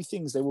will be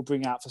things they will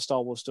bring out for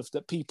Star Wars stuff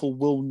that people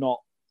will not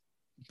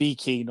be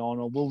keen on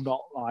or will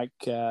not like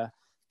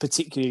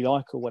particularly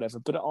like or whatever.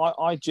 But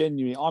I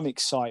genuinely, I'm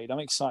excited. I'm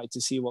excited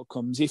to see what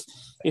comes.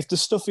 If the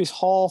stuff is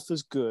half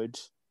as good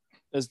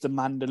as the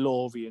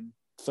Mandalorian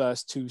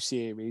first two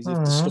series, if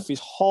the stuff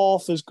is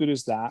half as good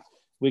as that,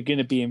 we're going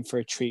to be in for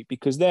a treat,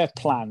 because their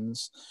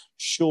plans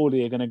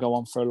surely are going to go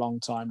on for a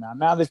long time now.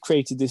 Now they've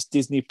created this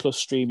Disney Plus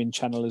streaming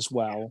channel as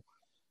well.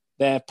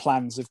 Their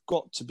plans have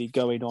got to be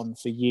going on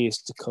for years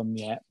to come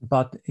yet.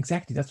 But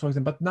exactly, that's what I'm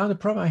saying. But now the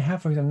problem I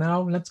have, for example,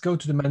 now let's go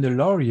to the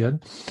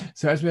Mandalorian.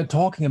 So as we're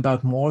talking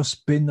about more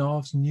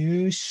spin-offs,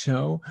 new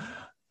show,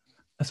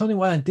 something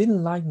what I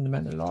didn't like in the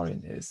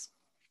Mandalorian is,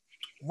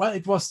 well,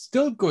 it was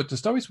still good. The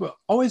stories were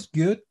always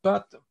good,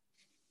 but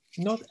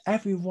not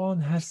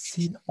everyone has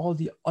seen all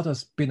the other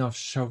spin-off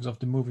shows of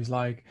the movies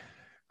like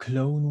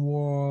Clone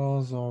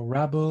Wars or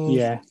Rebels.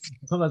 Yeah.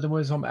 Sometimes there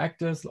were some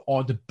actors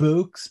or the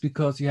books,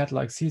 because you had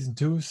like season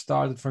 2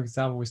 started, for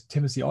example, with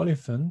Timothy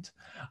Olyphant.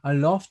 I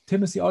loved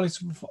Timothy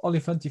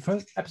Olyphant. The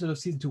first episode of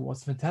season 2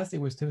 was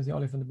fantastic with Timothy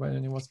Olyphant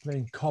when he was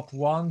playing Cop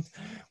One,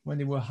 when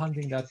they were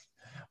hunting that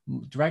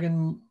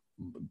dragon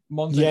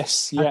monster.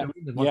 Yes. Yeah.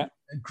 That was Yeah.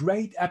 a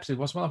great episode. It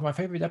was one of my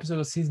favorite episodes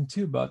of season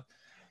 2, but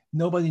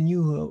nobody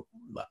knew who,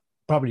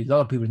 probably a lot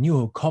of people knew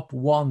who Cop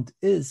One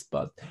is,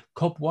 but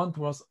Cop One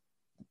was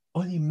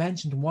only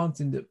mentioned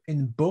once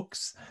in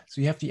books. So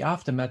you have the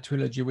Aftermath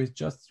trilogy, which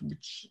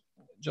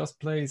just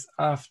plays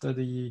after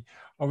the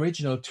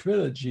original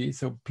trilogy.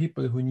 So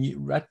people who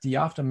read the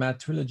Aftermath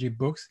trilogy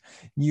books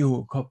knew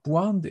who Cop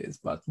One is.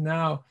 But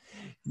now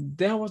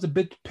there was a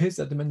bit pissed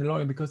at the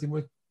Mandalorian because they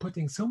were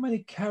putting so many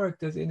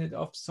characters in it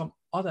of some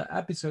other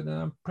episode,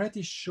 and I'm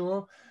pretty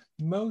sure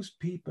most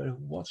people who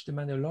watch the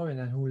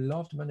Mandalorian and who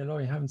love the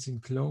Mandalorian haven't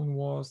seen Clone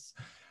Wars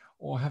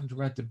or haven't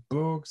read the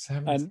books.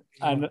 And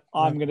I'm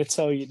going to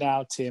tell you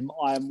now, Tim,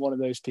 I am one of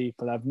those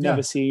people. I've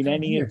never seen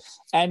any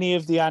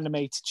of the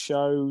animated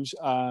shows.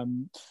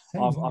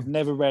 I've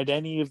never read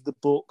any of the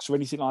books or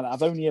anything like that.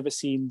 I've only ever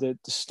seen the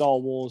Star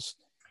Wars.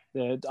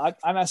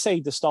 I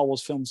say the Star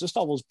Wars films, the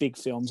Star Wars big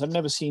films. I've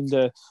never seen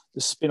the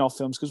spin-off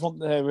films, because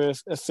wasn't there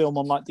a film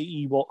on like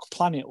the Ewok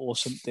planet or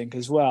something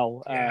as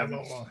well?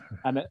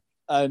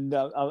 And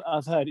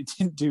I've heard it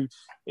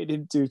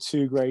didn't do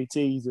too great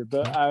either.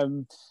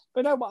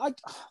 But no,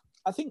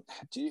 I think.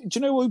 Do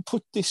you know who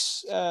put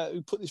this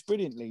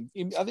brilliantly?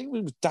 I think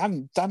it was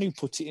Dan who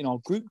put it in our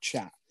group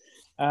chat,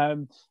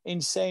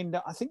 in saying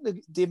that I think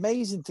the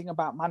amazing thing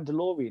about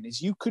Mandalorian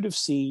is you could have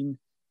seen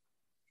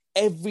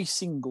every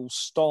single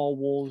Star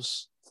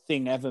Wars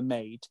thing ever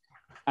made,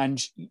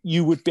 and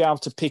you would be able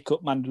to pick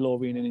up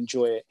Mandalorian and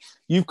enjoy it.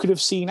 You could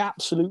have seen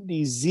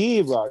absolutely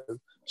zero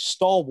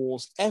Star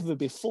Wars ever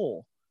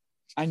before,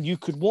 and you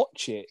could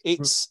watch it.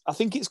 I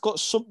think it's got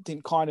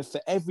something kind of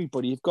for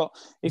everybody.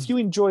 If you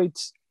enjoyed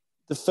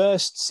the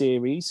first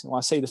series, when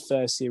I say the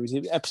first series,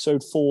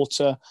 episode 4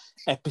 to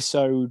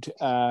episode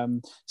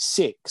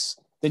 6,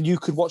 then you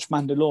could watch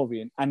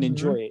Mandalorian and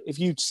enjoy it. If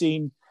you'd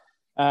seen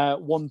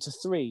 1 to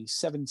 3,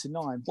 7 to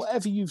 9,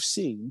 whatever you've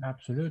seen,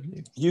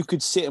 absolutely, you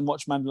could sit and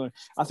watch Mandalorian.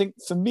 I think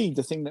for me,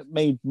 the thing that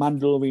made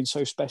Mandalorian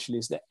so special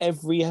is that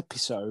every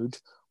episode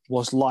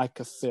was like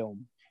a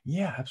film.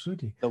 Yeah,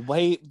 absolutely. The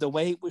way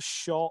it was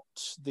shot,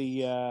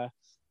 the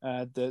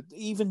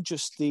even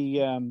just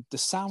the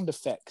sound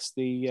effects,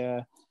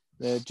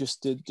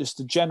 just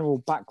the general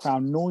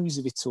background noise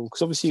of it all.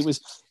 Because obviously it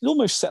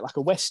almost set like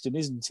a Western,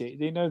 isn't it?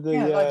 You know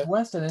like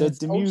Western,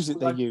 the music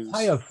they like use.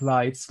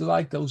 Firefly. It's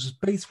like those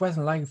space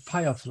Western, like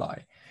Firefly.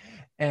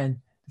 And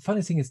the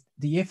funny thing is,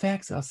 the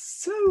effects are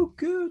so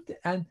good,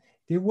 and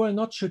they were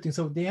not shooting.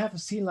 So they have a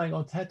scene like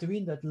on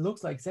Tatooine that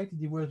looks like exactly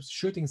they were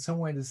shooting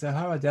somewhere in the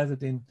Sahara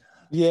Desert in.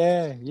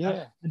 Yeah.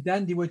 And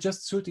then they were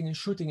just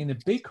shooting in a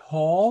big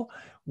hall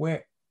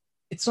where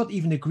it's not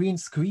even a green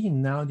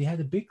screen now. They had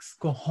a big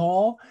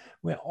hall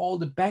where all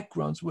the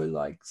backgrounds were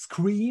like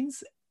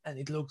screens, and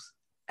it looks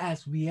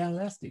as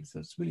realistic.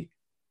 So it's really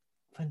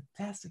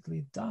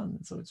fantastically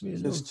done. So it's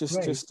really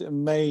just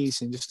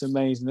amazing, just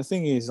amazing. The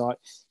thing is, like,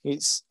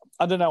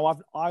 I don't know.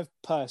 I've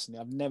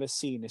personally never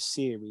seen a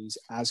series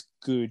as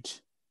good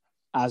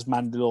as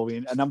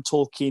Mandalorian, and I'm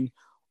talking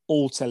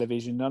all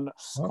television. And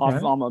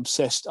okay. I'm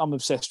obsessed. I'm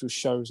obsessed with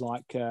shows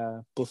like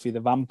Buffy the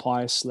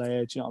Vampire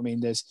Slayer. Do you know what I mean?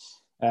 There's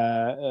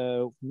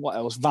what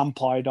else?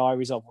 Vampire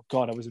Diaries. Oh my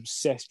god, I was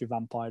obsessed with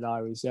Vampire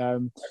Diaries.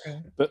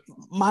 But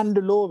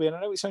Mandalorian,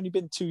 I know it's only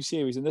been 2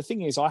 series, and the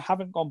thing is, I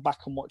haven't gone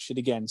back and watched it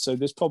again. So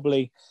there's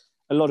probably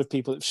a lot of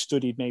people that have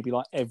studied maybe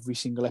like every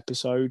single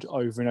episode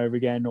over and over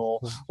again, or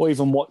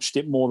even watched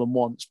it more than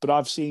once. But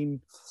I've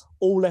seen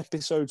all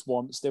episodes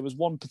once. There was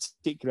one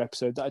particular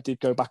episode that I did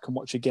go back and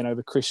watch again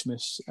over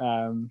Christmas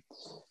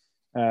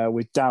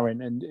with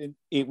Darren, and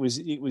it was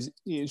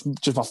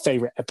just my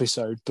favorite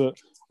episode. But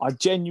I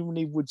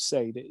genuinely would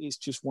say that it's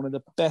just one of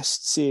the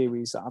best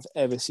series that I've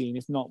ever seen,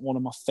 if not one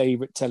of my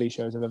favorite telly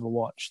shows I've ever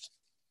watched.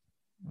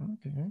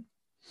 Okay.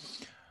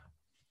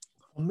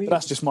 But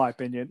that's just my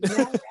opinion.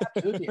 Yeah,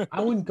 absolutely.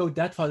 I wouldn't go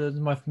that far. That's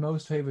my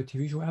most favorite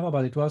TV show ever,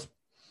 but it was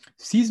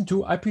season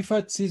 2. I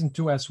preferred season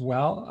 2 as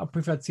well. I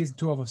preferred season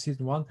 2 over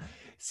season 1.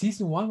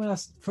 Season 1, when I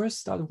first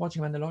started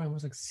watching Mandalorian, I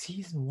was like,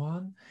 season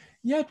 1?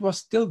 Yeah, it was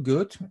still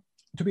good.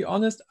 To be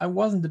honest, I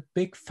wasn't a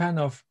big fan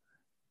of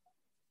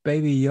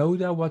Baby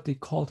Yoda, what they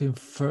called him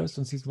first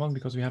on season 1,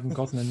 because we haven't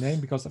gotten a name.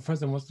 Because at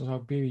first I was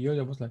like, Baby Yoda,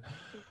 I was like,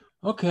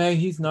 okay,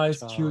 he's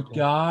nice, cute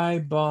guy,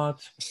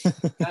 but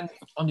then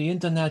on the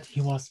internet, he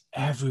was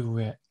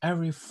everywhere.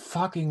 Every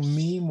fucking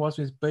meme was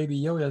with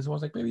Baby Yoda. So I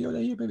was like, Baby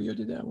Yoda here, Baby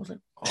Yoda there. I was like,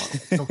 oh,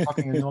 it's so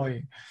fucking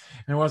annoying.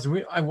 And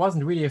I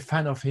wasn't really a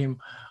fan of him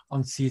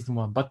on season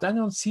 1. But then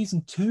on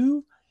season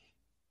 2,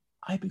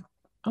 I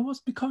was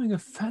becoming a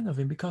fan of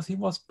him, because he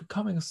was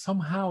becoming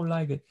somehow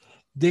like a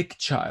dick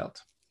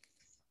child.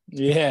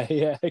 Yeah,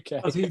 okay.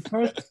 Because he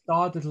first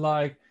started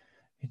like,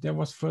 there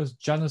was first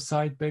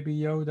genocide Baby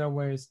Yoda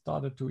where he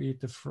started to eat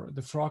the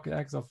frog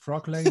eggs of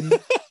Frog Lady.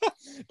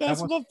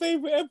 That's my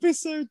favorite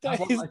episode.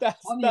 That's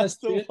the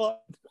shit. one.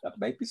 That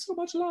made me so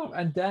much laugh.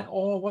 And then,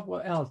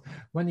 what else?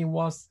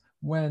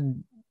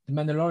 When the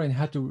Mandalorian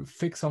had to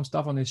fix some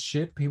stuff on his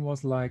ship, he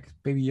was like,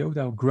 Baby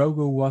Yoda,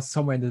 Grogu was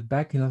somewhere in the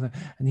back, and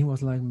he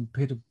was like,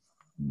 Peter,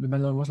 the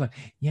Mandalorian was like,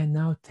 yeah,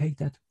 now take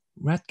that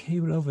red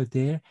cable over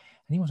there,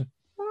 and he was like,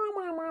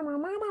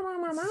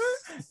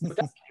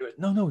 that cable.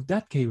 No,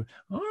 that cable.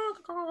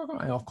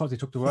 And of course, he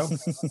took the rope.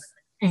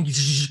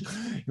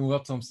 He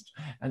got some,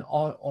 and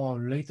or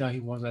later he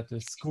was at the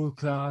school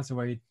class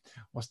where he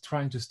was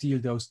trying to steal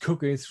those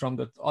cookies from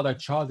the other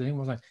child, and he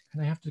was like,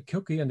 "Can I have the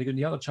cookie?" And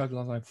the other child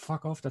was like,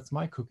 "Fuck off, that's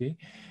my cookie."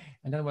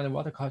 And then when the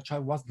other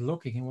child wasn't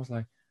looking, he was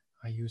like,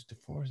 "I used the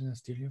force and I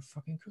steal your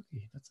fucking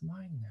cookie. That's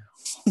mine now."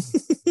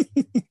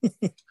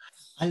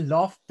 I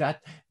love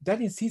that.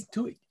 Then in season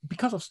 2,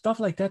 because of stuff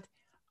like that,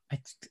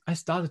 I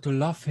started to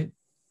love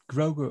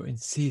Grogu in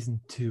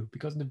season 2,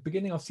 because in the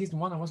beginning of season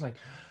 1, I was like,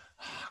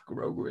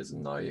 Grogu is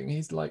annoying.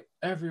 He's like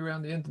everywhere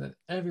on the internet.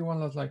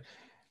 Everyone was like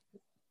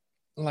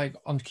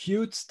on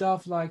cute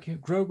stuff, like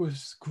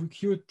Grogu's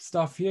cute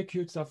stuff here,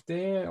 cute stuff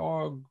there,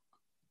 or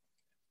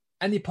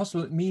any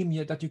possible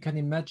meme that you can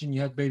imagine.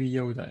 You had Baby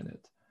Yoda in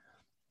it.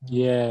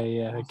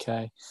 Yeah,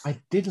 okay. I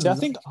didn't. So I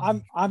think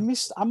I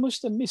must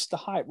have missed the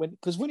hype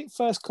because when it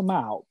first come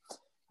out,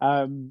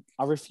 I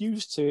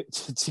refused to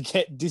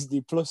get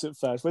Disney Plus at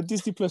first when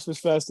Disney Plus was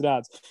first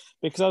announced,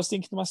 because I was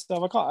thinking to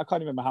myself, I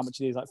can't remember how much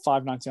it is, like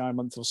 $5.99 a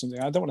month or something.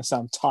 I don't want to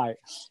sound tight,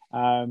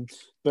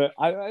 but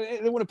I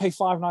didn't want to pay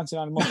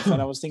 $5.99 a month,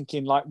 and I was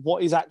thinking, like,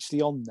 what is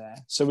actually on there?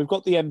 So we've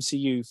got the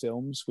MCU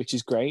films, which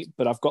is great,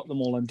 but I've got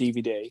them all on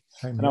DVD,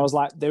 and I was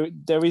like,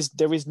 there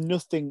is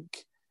nothing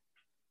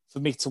for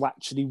me to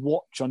actually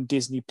watch on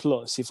Disney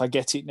Plus if I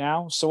get it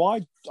now. So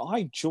I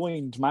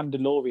joined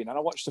Mandalorian, and I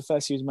watched the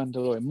first season of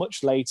Mandalorian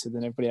much later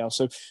than everybody else.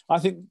 So I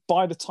think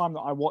by the time that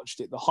I watched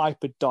it, the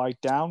hype had died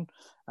down.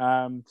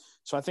 So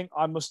I think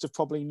I must have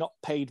probably not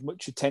paid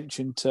much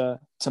attention to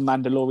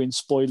Mandalorian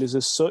spoilers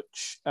as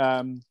such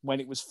when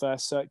it was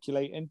first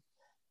circulating.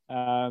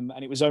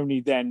 And it was only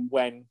then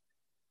when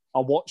I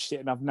watched it,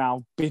 and I've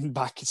now been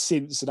back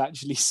since and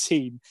actually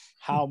seen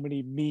how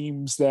many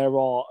memes there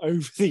are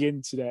over the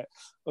internet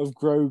of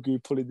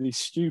Grogu pulling these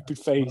stupid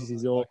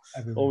faces or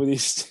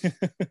this.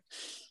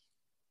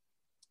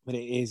 But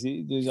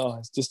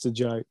it's just a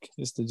joke.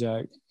 Just a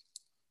joke.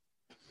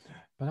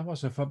 But I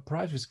was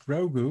surprised with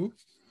Grogu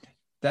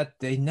that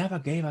they never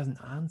gave us an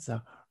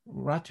answer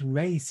what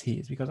race he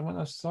is, because when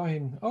I saw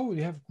him,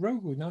 you have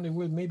Grogu, now they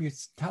will maybe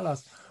tell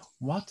us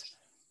what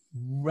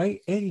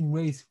alien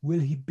race will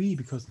he be,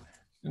 because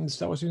in the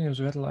Star Wars universe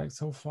we had like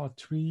so far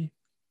 3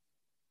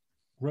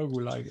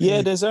 Grogu like.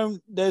 Yeah, there's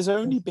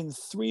only been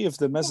 3 of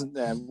them, hasn't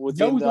there?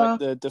 Within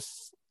Yoda, the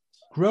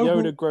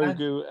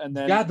Grogu, and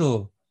then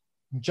Yaddle.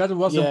 Yaddle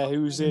was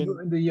who's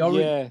in the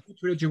original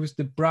trilogy with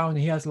the brown.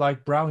 He has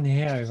like brown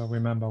hair, if I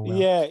remember well.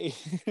 Yeah,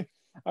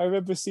 I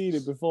remember seeing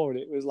it before, and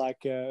it was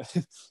like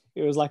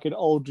an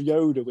old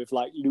Yoda with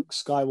like Luke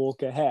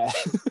Skywalker hair,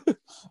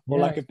 or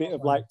like a bit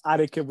of like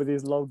Anakin with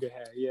his longer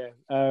hair. Yeah,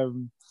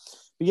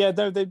 but yeah,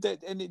 no,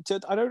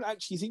 I don't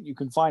actually think you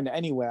can find it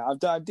anywhere.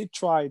 I did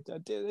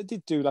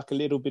do like a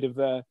little bit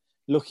of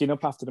looking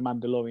up after the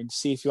Mandalorian to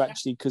see if you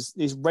actually, because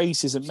his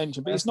race isn't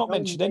mentioned, but it's not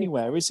mentioned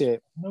anywhere, is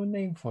it? No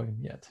name for him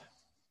yet.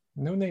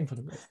 No name for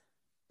the race.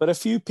 But a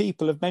few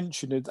people have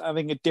mentioned it, I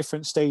think, at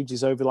different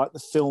stages over like the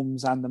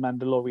films and the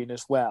Mandalorian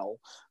as well,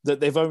 that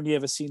they've only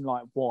ever seen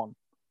like one.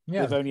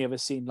 Yeah. They've only ever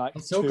seen like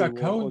Ahsoka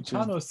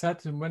Tano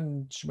said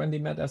when they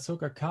met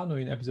Ahsoka Tano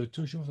in episode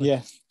 2, she was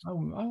like,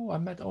 I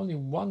met only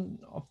one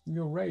of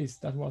your race,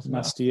 that was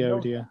Master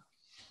Yoda.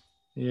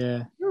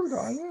 Yeah.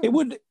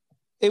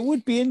 It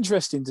would be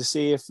interesting to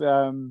see if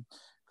because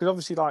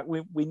obviously like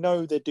we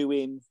know they're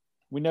going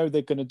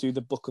to do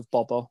the Book of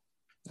Boba.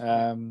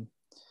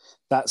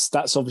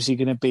 That's obviously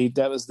going to be,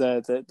 that was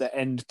the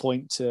end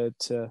point to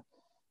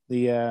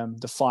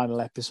the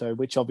final episode,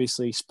 which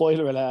obviously,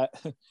 spoiler alert,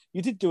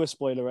 you did do a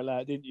spoiler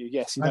alert, didn't you?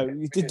 Yes,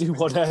 you did do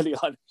one early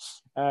on.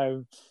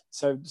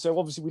 So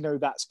obviously we know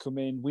that's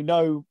coming. We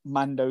know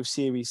Mando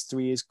Series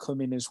 3 is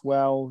coming as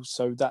well.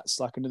 So that's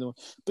like another one.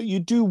 But you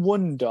do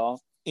wonder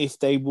if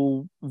they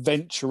will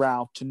venture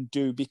out and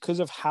do, because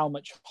of how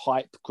much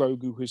hype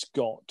Grogu has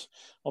got.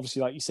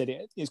 Obviously, like you said,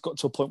 it's got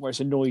to a point where it's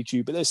annoyed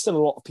you, but there's still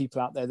a lot of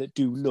people out there that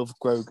do love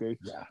Grogu.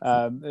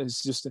 Yeah.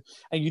 It's just,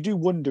 and you do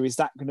wonder, is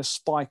that going to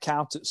spike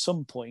out at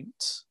some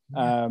point?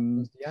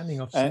 And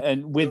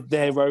with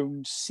their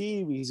own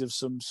series of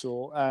some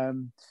sort.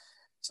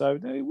 So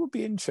no, it would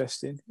be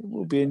interesting. It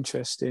will be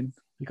interesting.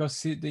 Because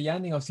the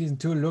ending of season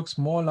 2 looks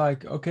more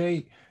like,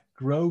 okay,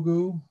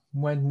 Grogu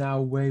went now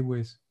away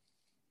with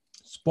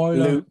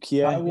spoiler, Luke,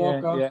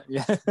 Skywalker.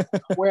 Yeah.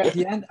 Where at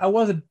the end, I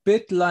was a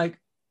bit like,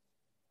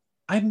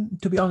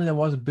 to be honest, I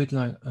was a bit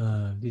like,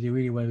 did he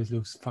really went with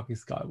Luke fucking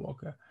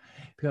Skywalker?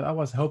 Because I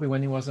was hoping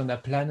when he was on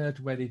that planet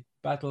where the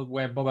battle,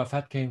 where Boba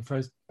Fett came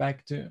first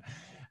back to,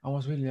 I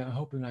was really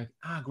hoping like,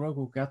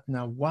 Grogu got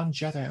now one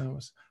Jedi, and I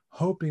was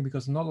hoping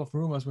because a lot of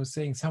rumors were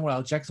saying Samuel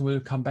L. Jackson will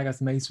come back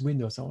as Mace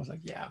Windu. So I was like,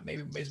 yeah,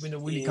 maybe Mace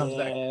Windu really comes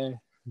back.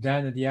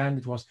 Then at the end,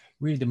 it was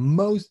really the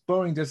most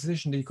boring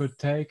decision they could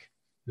take.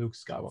 Luke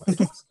Skywalker. It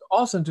was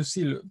awesome to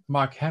see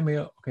Mark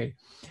Hamill. Okay,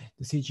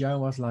 the CGI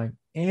was like,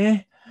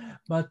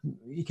 but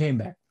he came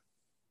back.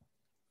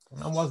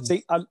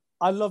 See,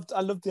 I loved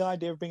the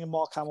idea of bringing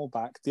Mark Hamill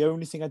back. The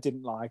only thing I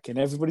didn't like, and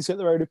everybody's got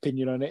their own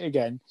opinion on it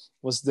again,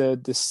 was the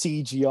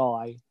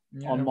CGI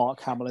on Mark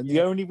Hamill. And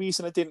the only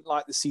reason I didn't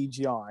like the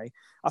CGI,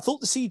 I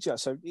thought the CGI,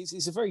 so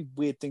it's a very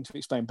weird thing to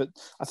explain, but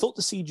I thought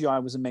the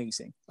CGI was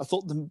amazing. I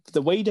thought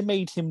the way they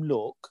made him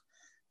look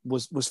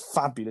was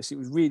fabulous. It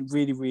was really,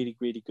 really, really,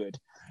 really good.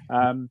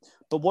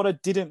 But what I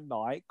didn't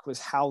like was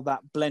how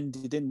that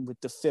blended in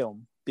with the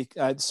film. With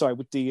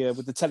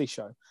the telly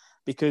show,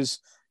 because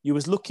you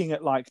was looking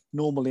at like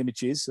normal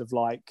images of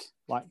like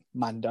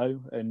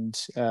Mando and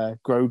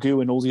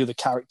Grogu and all the other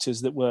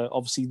characters that were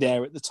obviously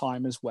there at the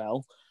time as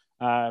well.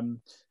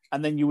 And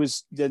then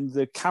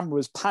the camera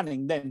was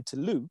panning then to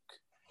Luke,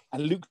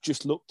 and Luke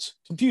just looked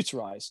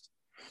computerized.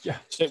 Yeah.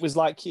 So it was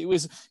like it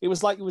was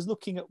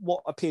looking at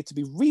what appeared to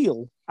be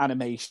real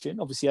animation.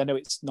 Obviously, I know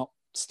it's not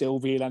still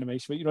real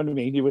animation, but you know what I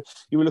mean. You were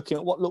looking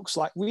at what looks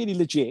like really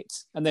legit,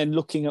 and then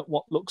looking at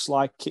what looks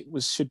like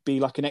should be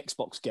like an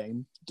Xbox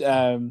game.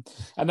 And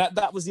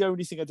that was the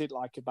only thing I did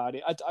like about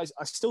it.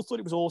 I still thought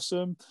it was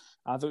awesome.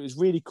 I thought it was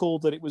really cool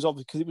that it was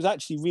obvious, because it was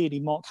actually really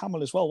Mark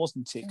Hamill as well,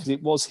 wasn't it? Because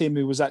it was him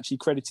who was actually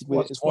credited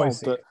with it as well.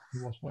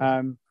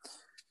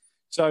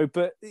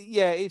 But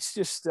yeah, it's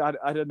just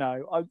I don't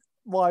know.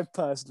 My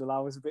personal, I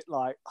was a bit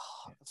like,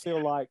 I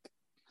feel like.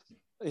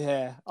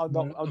 Yeah, I'm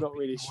not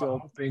really sure.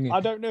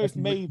 I don't know if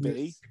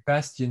maybe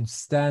Sebastian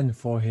Stan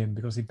for him,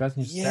 because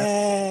Sebastian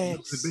Stan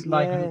looks a bit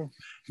like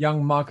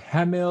young Mark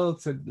Hamill.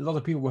 So a lot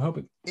of people were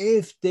hoping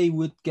if they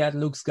would get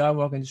Luke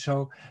Skywalker in the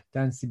show,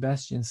 then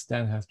Sebastian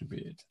Stan has to be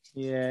it.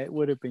 Yeah, it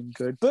would have been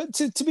good. But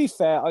to be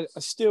fair, I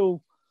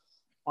still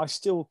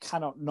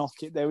cannot knock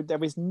it.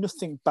 There is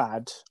nothing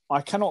bad.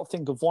 I cannot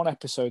think of one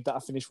episode that I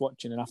finished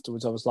watching and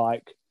afterwards I was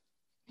like,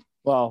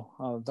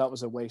 well, that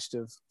was a waste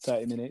of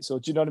 30 minutes. Or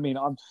do you know what I mean?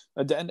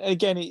 And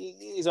again, it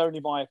is only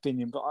my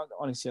opinion, but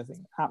honestly, I think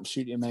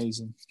absolutely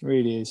amazing. It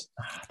really is.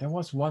 There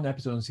was one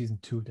episode on season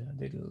 2 that I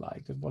didn't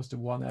like. It was the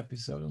one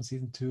episode on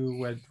season 2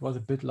 where it was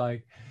a bit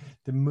like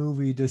the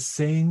movie The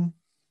Thing,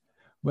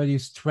 where they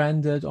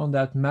stranded on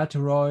that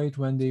meteoroid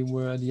when they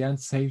were at the end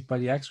saved by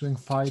the X-Wing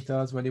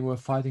fighters, where they were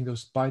fighting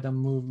those spider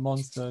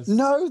monsters.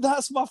 No,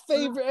 that's my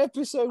favorite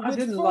episode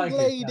with Frog like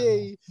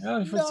Lady.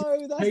 No, that's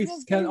my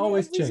tastes can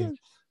always episode. Change.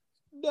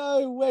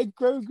 No, where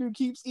Grogu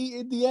keeps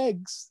eating the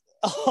eggs.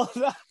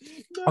 The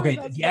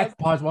egg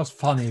part was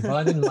funny, but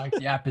I didn't like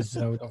the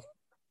episode.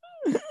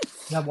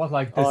 That was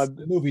like this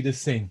movie, The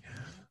Thing.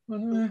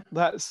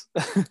 That's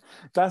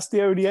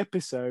the only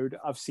episode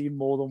I've seen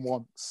more than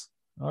once.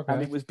 Okay.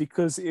 And it was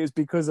because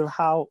of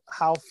how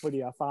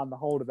funny I found the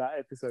whole of that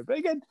episode. But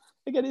again,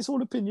 it's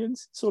all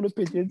opinions. It's all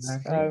opinions.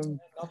 Exactly.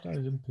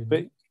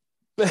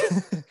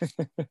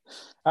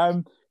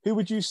 Who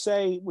would you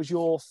say was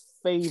your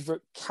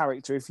favourite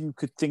character, if you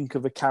could think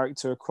of a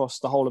character across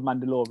the whole of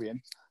Mandalorian?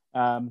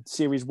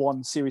 Series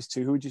 1, Series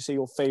 2, who would you say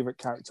your favourite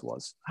character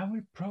was? I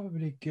would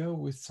probably go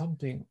with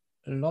something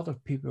a lot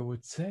of people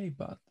would say,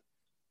 but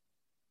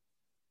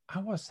I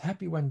was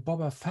happy when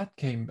Boba Fett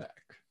came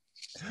back.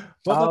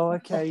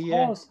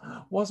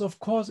 Was of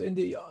course in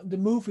the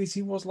movies,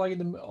 he was like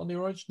on the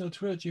original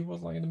trilogy, he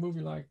was like in the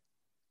movie like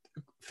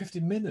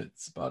 15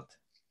 minutes, but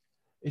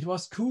it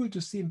was cool to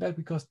see him back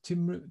because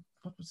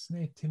what was his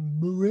name?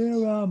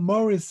 Temuera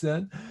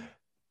Morrison.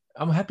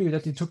 I'm happy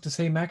that they took the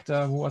same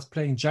actor who was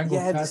playing Jango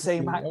Fett. The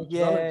same actor.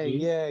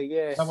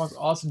 Yeah. That was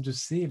awesome to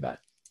see, but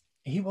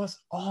he was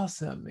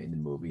awesome in the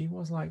movie. He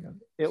was like...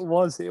 It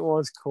was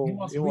cool. He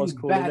was really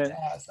cool.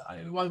 Badass.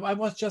 I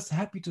was just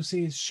happy to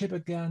see his ship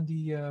again,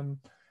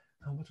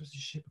 what was the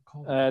ship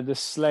called? The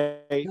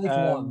Slave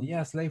One.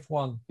 Yeah, Slave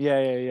One. Yeah.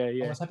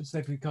 I was happy to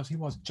say because he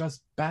was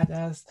just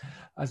badass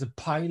as a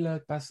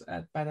pilot, badass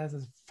as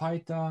a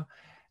fighter,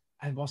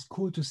 and it was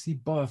cool to see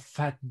Boba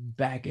Fett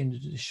back into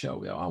the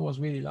show. I was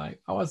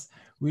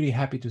really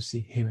happy to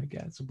see him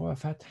again. So Boba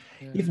Fett,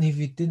 even if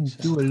he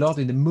didn't do a lot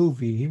in the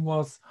movie,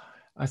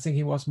 I think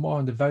he was more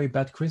on the Very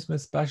Bad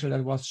Christmas special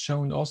that was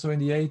shown also in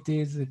the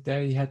 80s.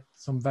 There he had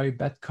some very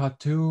bad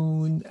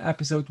cartoon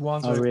episode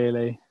ones. Oh,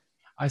 really?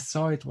 I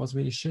saw it was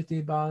really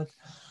shitty, but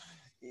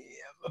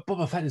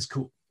Boba Fett is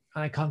cool.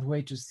 And I can't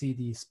wait to see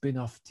the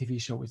spin-off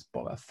TV show with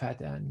Boba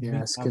Fett and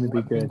it's going to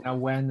be good.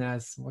 When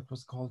as what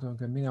was called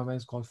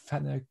is called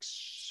Fennec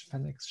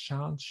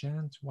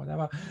Shant,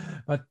 whatever.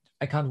 But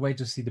I can't wait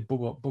to see the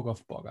book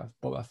of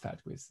Boba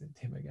Fett with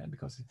him again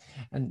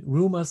and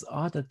rumors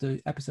are that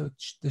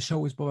the show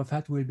with Boba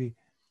Fett will be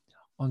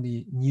on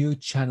the new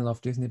channel of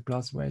Disney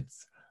Plus, where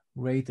it's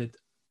rated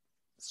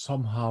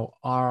somehow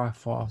R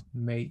for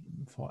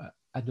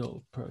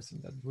adult person.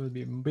 That will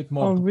be a bit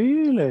more. Oh,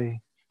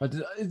 really? But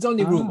it's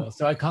only rumors,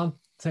 so I can't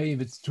say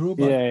if it's true.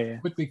 But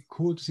it would be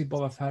cool to see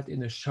Boba Fett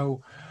in a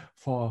show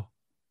for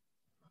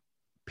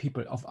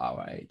people of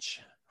our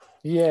age.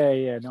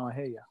 Yeah. No, I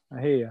hear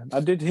you. I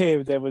did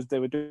hear they were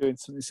doing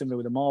something similar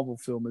with a Marvel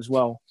film as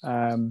well.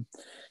 I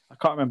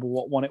can't remember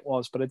what one it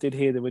was, but I did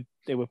hear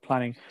they were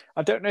planning.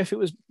 I don't know if it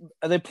was.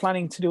 Are they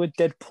planning to do a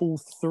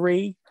Deadpool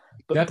 3,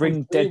 but Deadpool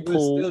bring 3 will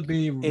Deadpool still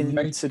be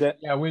into the?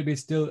 yeah, will be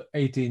still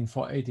 18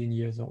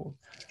 years old.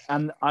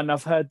 And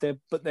I've heard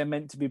they're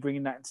meant to be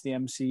bringing that into the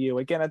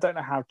MCU again. I don't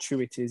know how true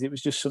it is. It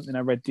was just something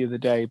I read the other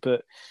day,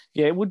 but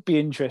yeah, it would be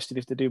interesting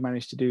if they do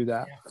manage to do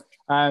that.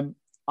 Yeah.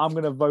 I'm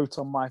going to vote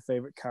on my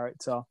favorite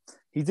character.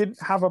 He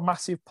didn't have a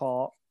massive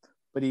part,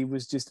 but he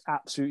was just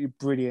absolutely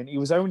brilliant. He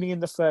was only in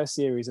the first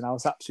series, and I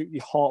was absolutely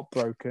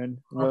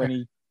heartbroken when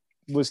he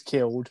was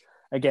killed.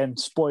 Again,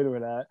 spoiler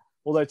alert.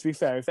 Although, to be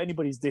fair, if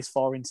anybody's this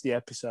far into the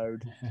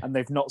episode and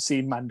they've not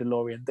seen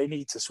Mandalorian, they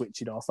need to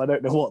switch it off. I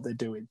don't know what they're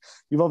doing.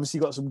 You've obviously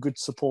got some good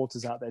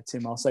supporters out there,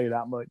 Tim. I'll say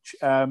that much.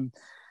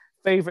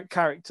 Favorite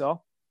character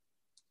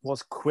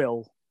was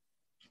Quill.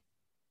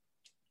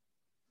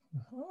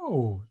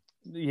 Oh.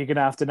 You're going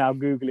to have to now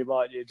Google him,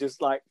 aren't you?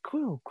 Just like,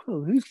 Quill.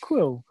 Who's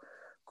Quill?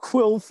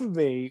 Quill, for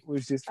me,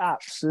 was just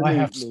absolutely... I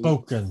have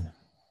spoken.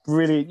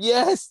 Brilliant.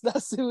 Yes,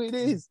 that's who it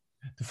is.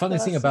 The funny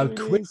thing about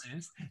Quill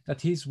is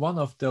that he's one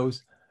of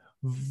those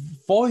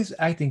voice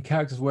acting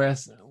characters,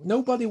 whereas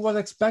nobody was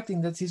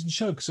expecting that season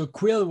show. So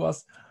Quill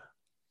was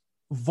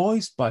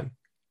voiced by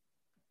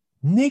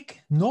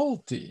Nick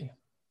Nolte.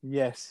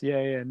 Yes,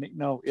 Nick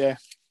Nolte, yeah.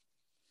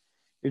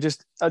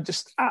 I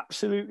just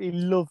absolutely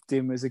loved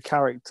him as a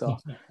character.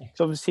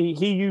 So obviously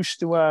he used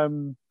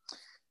to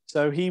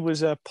so he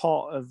was a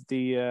part of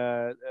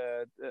the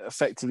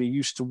effectively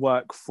used to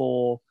work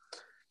for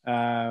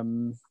I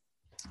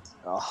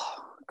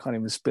can't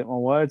even spit my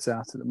words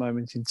out at the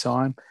moment in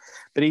time,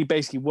 but he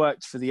basically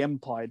worked for the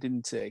Empire,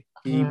 didn't he?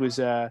 He was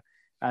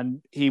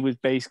and he was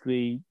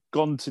basically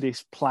gone to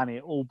this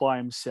planet all by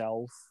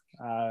himself,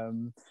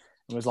 and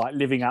was like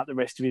living out the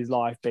rest of his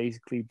life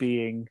basically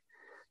being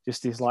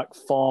just this like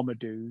farmer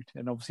dude,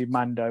 and obviously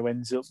Mando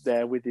ends up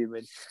there with him,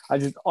 and I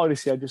just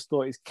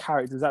thought his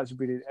character was actually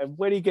brilliant. And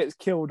when he gets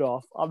killed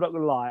off, I'm not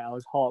gonna lie, I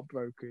was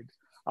heartbroken.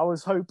 I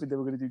was hoping they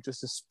were going to do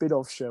just a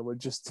spin-off show with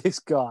just this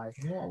guy.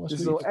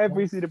 Just thought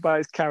everything about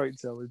his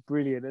character was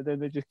brilliant, and then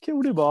they just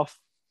killed him off,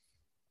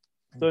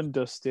 done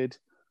dusted.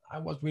 I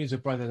was really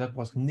surprised that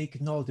was Nick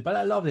Nolte, but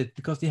I loved it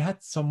because they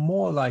had some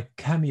more like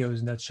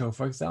cameos in that show.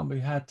 For example,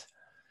 you had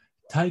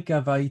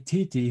Taika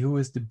Waititi, who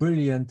is the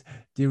brilliant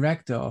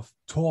director of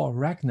Thor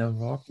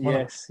Ragnarok.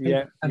 Yes,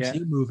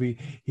 MCU movie.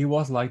 He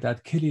was like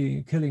that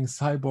killing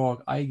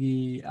cyborg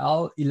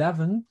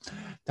IGL-11.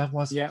 That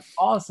was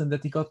awesome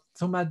that he got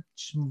so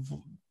much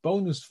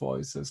bonus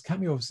voices,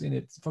 cameos in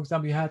it. For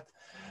example, you had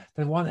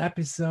that one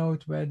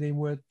episode where they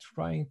were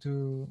trying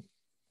to,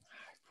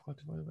 I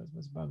forgot what it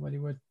was about, where they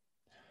were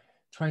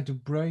trying to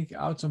break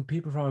out some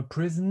people from a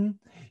prison.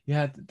 You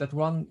had that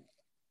one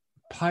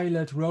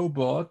pilot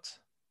robot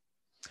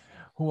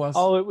who was...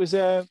 Oh, it was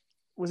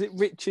it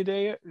Richard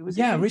A?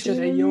 Richard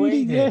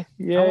Ayoade.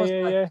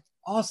 Yeah.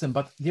 Awesome,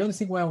 but the only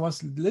thing where I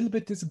was a little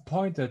bit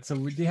disappointed, so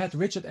they had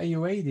Richard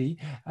Ayoade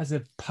as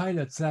a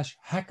pilot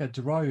 / hacker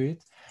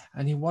droid,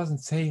 and he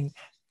wasn't saying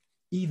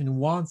even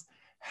once,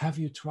 "Have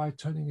you tried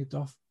turning it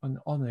off and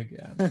on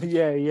again?"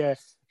 yeah.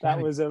 That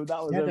was a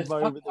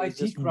moment.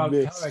 IT crowd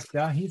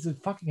character. He's a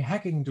fucking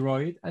hacking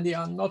droid, and they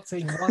are not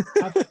saying once,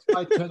 "Have you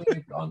tried turning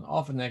it on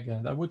off and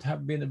again?" That would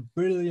have been a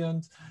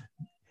brilliant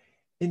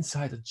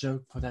insider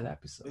joke for that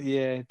episode.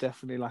 Yeah,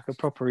 definitely, like a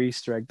proper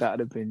Easter egg. That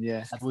would have been,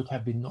 that would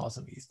have been an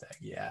awesome Easter egg.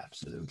 Yeah,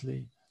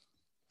 absolutely.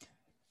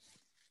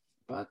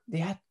 But they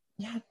had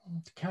the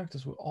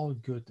characters were all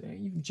good.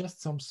 Even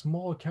just some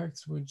small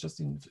characters were just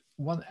in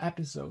one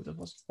episode. That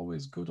was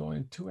always good, or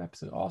in 2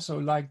 episodes. Also,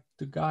 like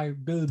the guy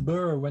Bill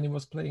Burr when he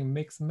was playing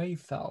Mix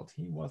Mayfeld.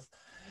 He was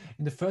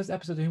in the first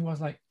episode. He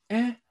was like,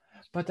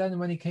 but then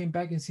when he came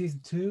back in season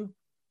 2,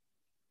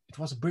 it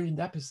was a brilliant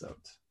episode.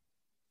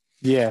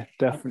 Yeah,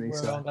 definitely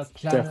so. On that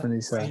planet,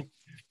 definitely so.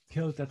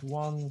 Killed that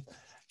one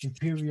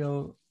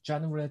Imperial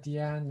general at the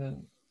end,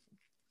 and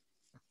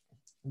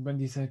when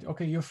they said,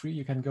 "Okay, you're free,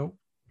 you can go,"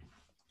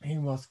 he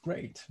was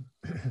great.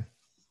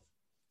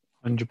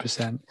 100%.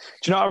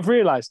 Do you know what I've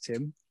realised,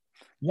 Tim?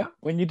 Yeah.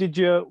 When you did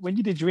your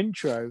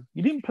intro,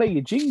 you didn't play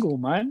your jingle,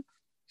 man.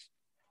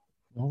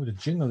 No, the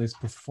jingle is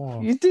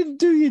before. You didn't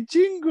do your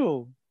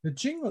jingle. The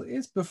jingle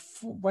is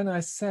before when I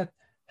said,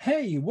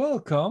 "Hey,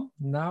 welcome."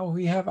 Now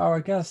we have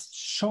our guest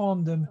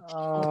Sean the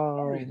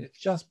It's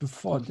just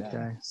before that.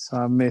 Okay, so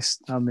I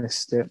missed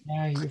it.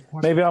 Yeah,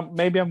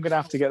 maybe I'm gonna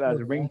have to get that as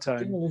a ringtone.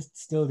 The jingle is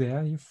still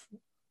there.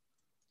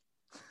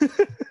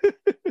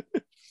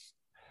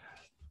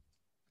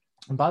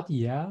 But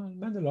yeah,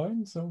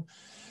 Mandalorian. So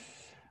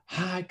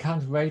I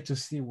can't wait to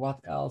see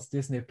what else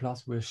Disney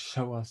Plus will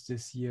show us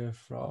this year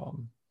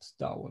from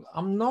Star Wars.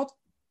 I'm not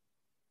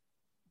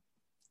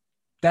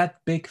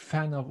that big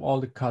fan of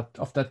all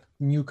of that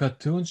new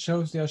cartoon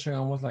shows they are showing.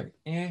 I was like,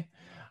 I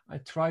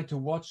tried to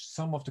watch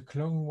some of the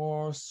Clone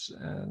Wars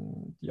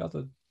and the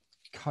other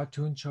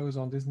cartoon shows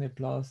on Disney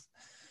Plus,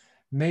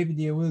 maybe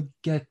they will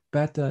get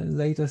better in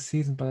later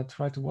season, but I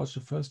tried to watch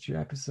the first few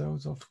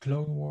episodes of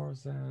Clone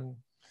Wars, and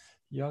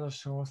the other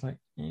show was like,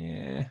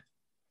 yeah,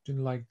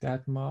 didn't like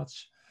that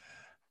much.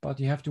 But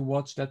you have to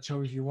watch that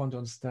show if you want to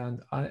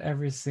understand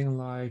everything,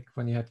 like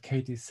when you had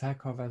Katie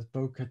Sackhoff as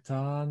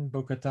Bo-Katan.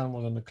 Bo-Katan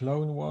was on the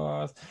Clone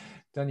Wars.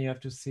 Then you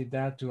have to see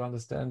that to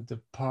understand the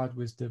part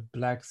with the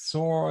black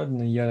sword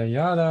and yada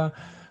yada.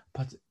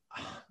 But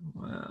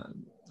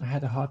man, I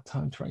had a hard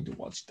time trying to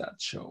watch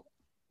that show.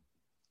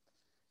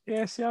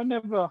 Yeah, see, I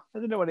don't know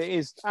what it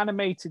is.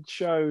 Animated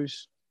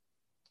shows,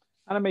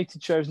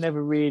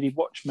 never really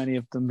watch many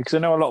of them because I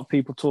know a lot of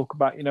people talk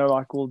about,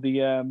 like all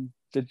the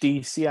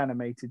DC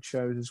animated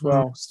shows as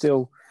well.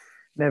 Still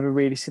never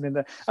really seen in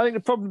there. I think the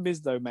problem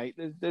is though, mate,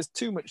 there's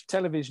too much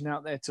television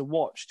out there to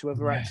watch to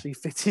ever actually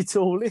fit it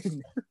all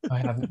in. I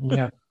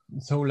have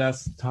so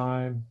less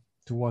time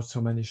to watch so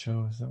many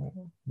shows, so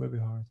very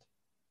hard.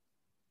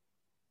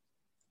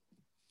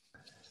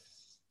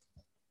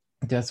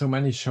 There's so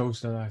many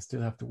shows that I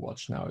still have to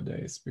watch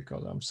nowadays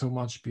because I'm so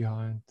much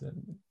behind,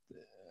 and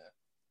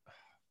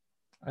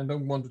I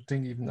don't want to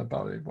think even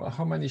about it. Well,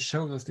 how many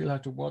shows I still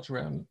have to watch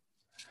around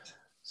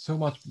so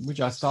much,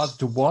 which I started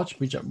to watch,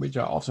 which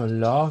I also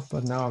love,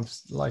 but now I'm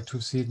like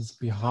 2 seasons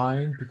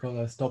behind because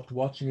I stopped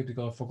watching it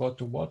because I forgot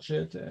to watch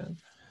it. And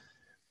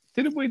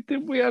did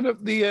we add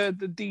up the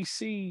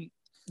DC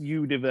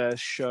universe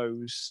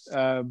shows?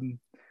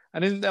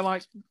 And isn't there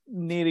like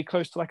nearly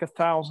close to like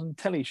 1,000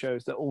 telly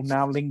shows that all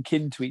now link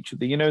into each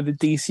other? The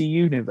DC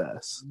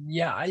universe.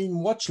 Yeah, I didn't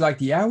watch like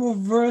the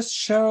Arrowverse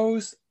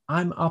shows.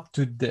 I'm up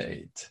to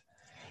date.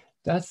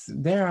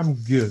 There I'm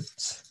good.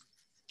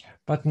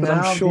 But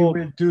now they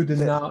will do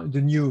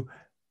the new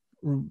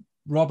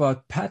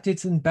Robert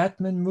Pattinson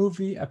Batman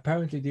movie.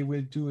 Apparently they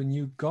will do a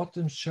new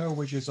Gotham show,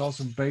 which is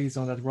also based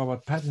on that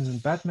Robert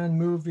Pattinson Batman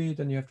movie.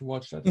 Then you have to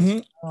watch that.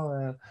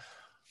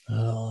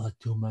 Oh,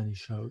 too many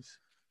shows.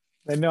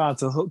 They know how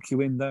to hook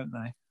you in, don't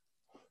they?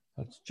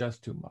 That's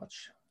just too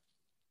much.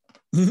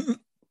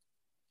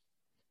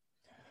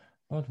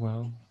 But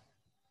well,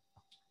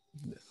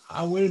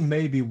 I will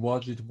maybe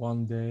watch it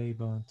one day,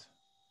 but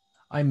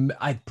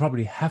I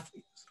probably have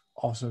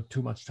also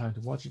too much time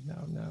to watch it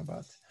now,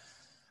 but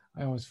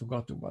I always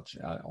forgot to watch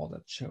all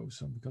that show,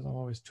 so because I'm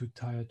always too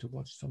tired to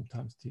watch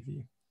sometimes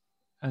TV.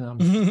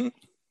 And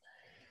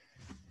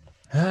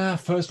I'm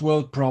first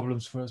world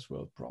problems.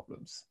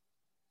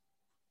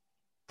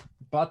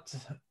 But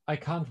I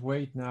can't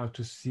wait now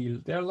to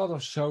see. There are a lot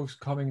of shows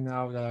coming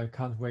now that I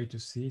can't wait to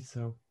see.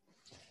 So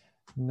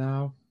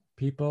now,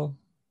 people,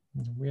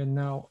 we are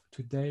now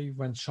today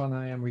when Sean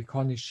and I am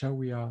recording the show,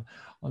 we are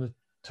on the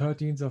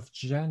 13th of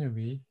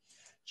January.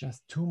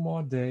 Just 2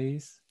 more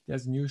days.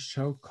 There's a new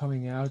show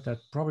coming out that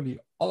probably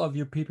all of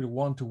you people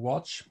want to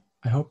watch.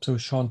 I hope so,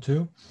 Sean,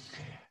 too.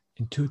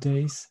 In 2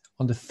 days,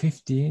 on the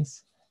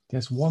 15th,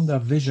 there's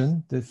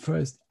WandaVision, the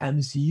first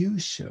MCU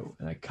show,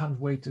 and I can't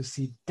wait to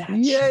see that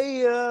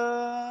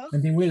show.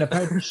 And they will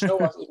apparently show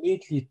us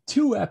immediately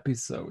 2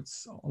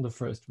 episodes on the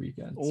first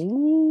weekend.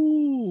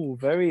 Ooh,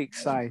 very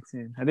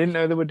exciting. I didn't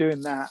know they were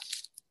doing that.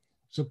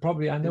 So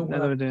probably I know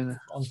what I'm doing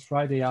on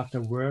Friday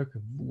after work,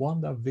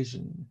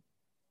 WandaVision.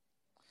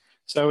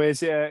 So is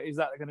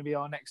that going to be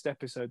our next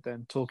episode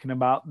then, talking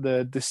about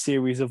the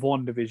series of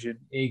WandaVision?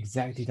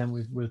 Exactly. Then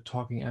we're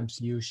talking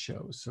MCU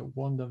shows. So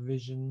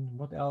WandaVision.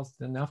 What else?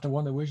 Then after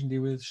WandaVision, they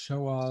will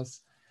show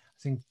us. I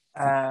think.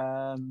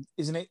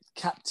 Isn't it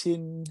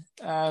Captain?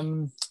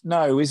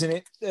 No, isn't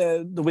it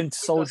the Winter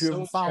Soldier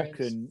and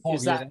Falcon?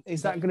 Is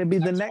that going to be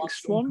the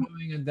next one?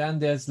 Coming, and then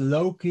there's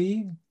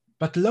Loki.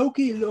 But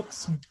Loki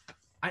looks.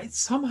 I'm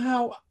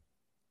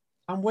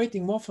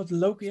waiting more for the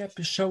Loki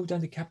episode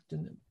than the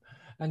Captain.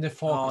 And the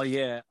Falcon. Oh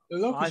yeah,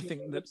 I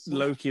think that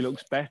Loki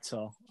looks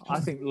better. I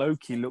think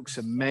Loki looks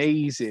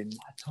amazing.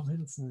 Tom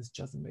Hiddleston is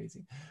just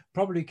amazing.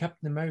 Probably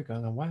Captain America.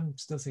 And why I'm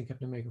still saying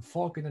Captain America.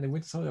 Falcon and the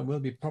Winter Soldier will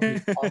be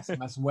probably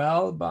awesome as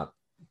well. But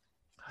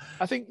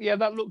I think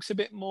that looks a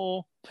bit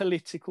more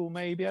political.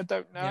 Maybe I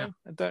don't know.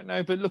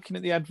 But looking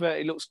at the advert,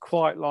 it looks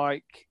quite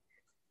like,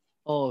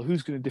 oh,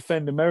 who's going to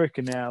defend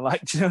America now?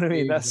 Like, do you know what I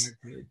mean?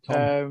 Exactly.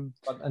 Tom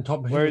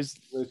Hiddleston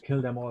will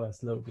kill them all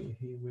as Loki.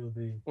 He will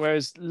be.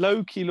 Whereas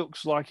Loki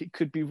looks like it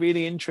could be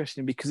really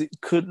interesting because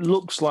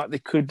looks like they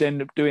could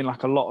end up doing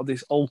like a lot of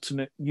this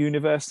alternate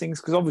universe things.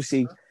 Because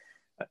obviously,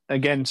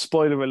 again,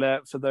 spoiler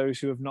alert for those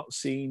who have not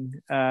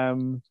seen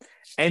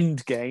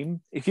Endgame.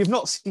 If you've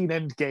not seen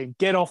Endgame,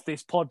 get off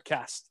this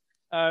podcast.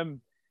 No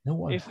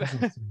one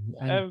hasn't seen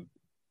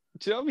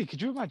do you know what I mean?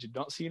 Could you imagine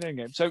not seeing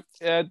Endgame? So.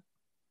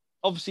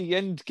 Obviously,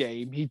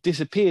 Endgame, he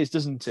disappears,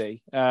 doesn't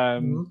he?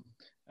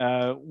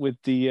 With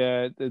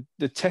the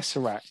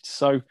Tesseract.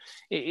 So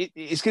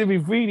it's going to be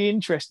really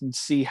interesting to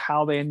see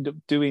how they end up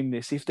doing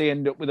this. If they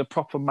end up with a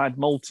proper mad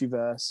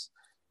multiverse,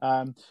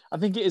 I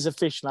think it is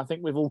official. I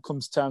think we've all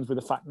come to terms with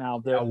the fact now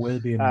that will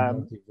be a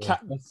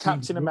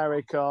Captain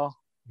America.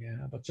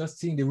 Yeah, but just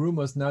seeing the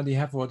rumors now, they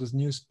have all those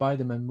new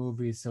Spider-Man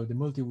movies, so the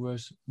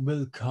multiverse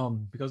will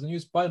come because the new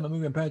Spider-Man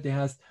movie apparently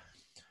has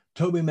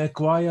Tobey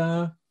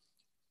Maguire.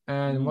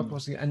 And what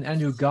was it? And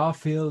Andrew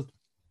Garfield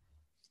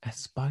as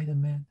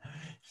Spider-Man.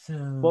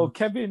 So Well,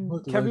 Kevin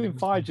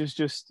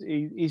Feige's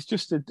he's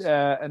just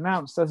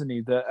announced, hasn't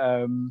he, that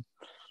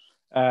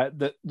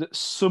that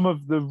some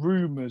of the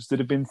rumors that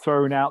have been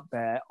thrown out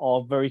there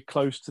are very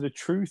close to the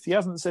truth. He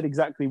hasn't said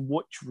exactly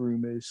which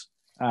rumors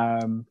are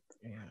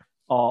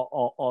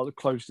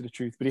close to the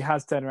truth, but he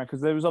has turned around,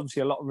 because there was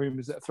obviously a lot of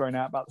rumors that are thrown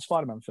out about the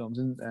Spider-Man films,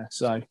 isn't there?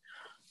 So,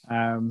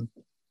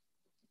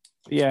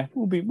 yeah,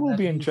 will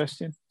be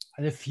interesting.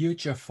 The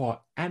future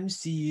for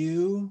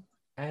MCU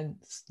and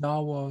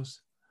Star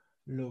Wars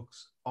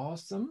looks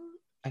awesome,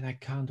 and I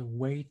can't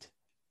wait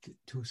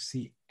to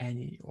see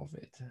any of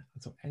it.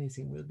 So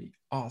anything will be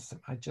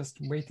awesome. I'm just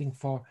waiting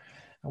for.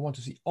 I want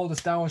to see all the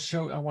Star Wars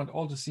shows. I want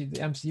all to see the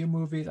MCU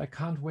movies. I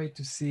can't wait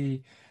to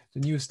see the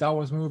new Star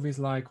Wars movies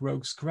like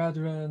Rogue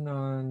Squadron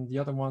and the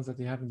other ones that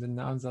they haven't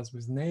announced us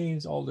with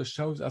names. All the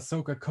shows.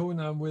 Ahsoka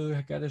Conan will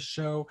get a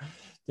show.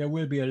 There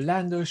will be a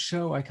Lando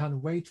show. I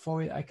can't wait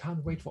for it. I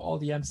can't wait for all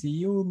the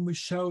MCU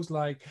shows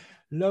like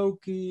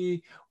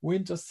Loki,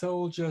 Winter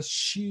Soldier,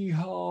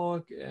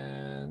 She-Hulk,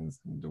 and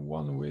the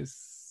one with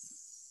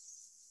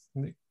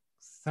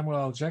Samuel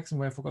L. Jackson,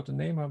 where I forgot the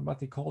name of, but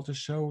they called the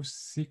show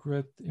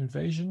Secret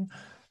Invasion.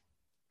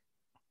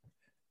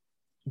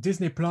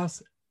 Disney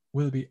Plus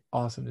will be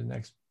awesome the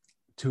next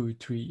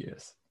 2-3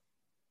 years.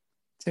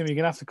 Tim, you're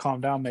gonna have to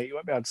calm down, mate. You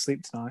won't be able to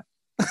sleep tonight.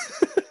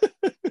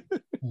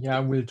 Yeah,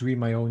 I will dream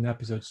my own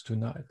episodes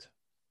tonight.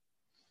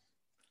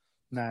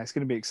 No, it's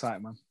gonna be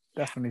exciting, man.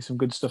 Definitely some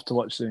good stuff to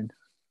watch soon.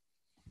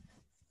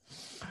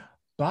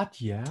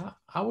 But yeah,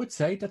 I would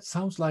say that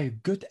sounds like a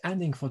good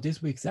ending for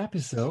this week's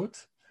episode.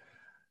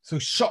 So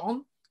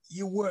Sean,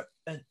 you were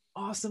an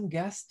awesome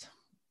guest.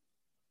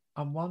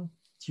 I want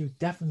you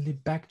definitely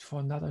back for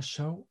another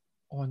show,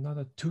 or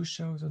another 2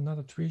 shows,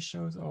 another 3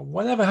 shows, or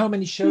whatever, how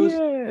many shows.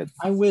 Yeah,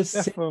 I will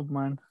say,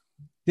 man.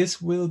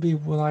 This will be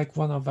like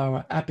one of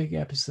our epic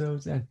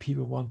episodes, and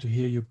people want to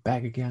hear you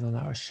back again on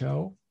our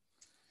show.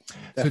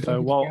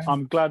 So, well,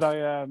 I'm glad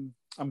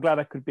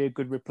I could be a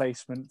good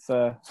replacement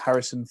for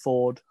Harrison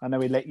Ford. I know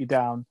he let you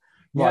down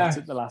right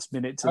at the last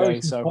minute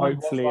today, so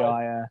hopefully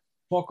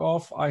fuck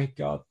off. I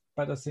got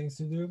better things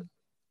to do.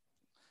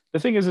 The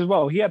thing is, as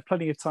well, he had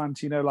plenty of time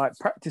to, like,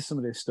 practice some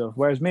of this stuff.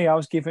 Whereas me, I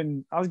was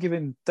given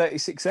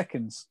 36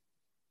 seconds.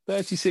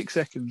 36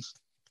 seconds.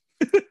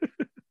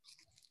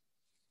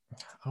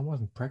 I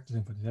wasn't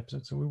practicing for this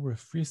episode, so we were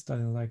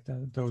freestyling like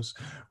that. Those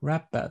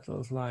rap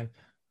battles, like,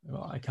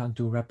 well, I can't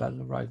do rap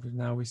battle right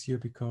now with you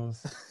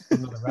because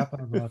I'm not a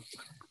rapper, but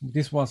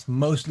this was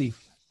mostly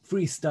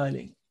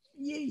freestyling.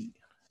 Yay!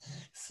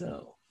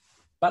 So,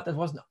 but it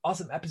was an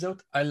awesome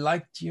episode. I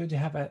liked you to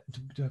have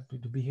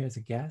to be here as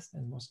a guest,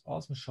 and it was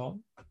awesome,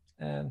 Sean.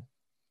 And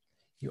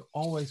you're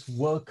always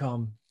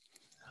welcome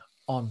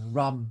on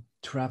Rum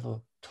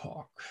Travel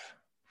Talk.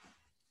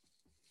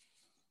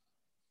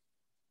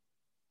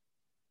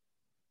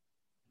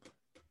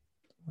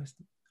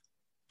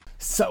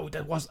 So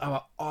that was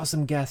our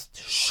awesome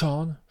guest,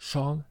 Sean.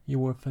 Sean, you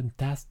were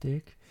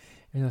fantastic.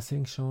 And I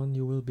think, Sean,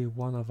 you will be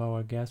one of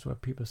our guests where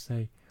people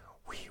say,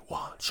 we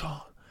want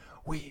Sean,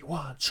 we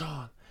want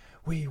Sean,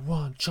 we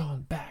want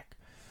Sean back.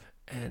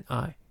 And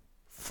I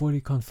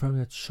fully confirm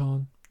that,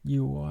 Sean,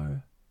 you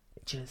are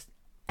just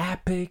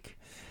epic.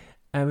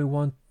 And we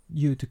want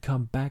you to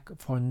come back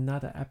for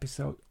another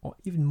episode or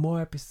even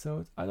more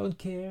episodes. I don't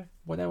care,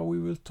 whatever we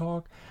will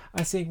talk.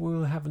 I think we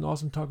will have an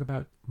awesome talk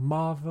about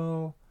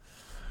Marvel,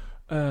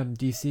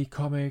 DC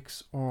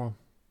Comics, or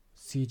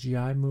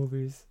CGI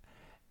movies.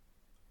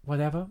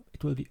 Whatever,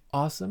 it will be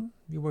awesome.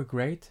 You were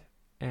great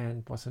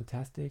and was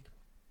fantastic.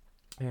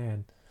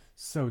 And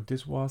so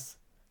this was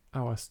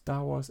our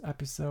Star Wars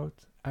episode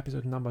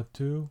number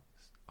 2,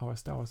 our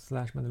Star Wars /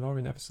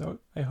 Mandalorian episode.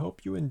 I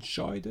hope you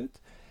enjoyed it.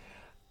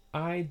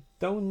 I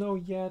don't know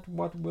yet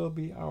what will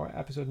be our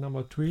episode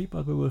number 3,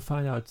 but we will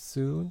find out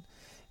soon.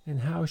 And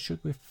how should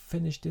we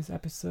finish this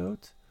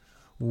episode?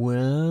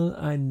 Well,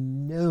 I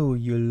know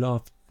you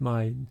loved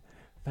my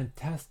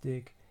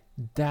fantastic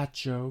dad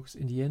jokes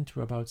in the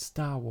intro about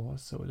Star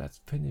Wars, so let's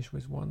finish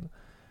with one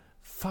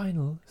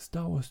final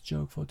Star Wars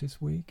joke for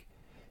this week.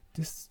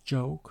 This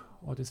joke,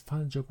 or this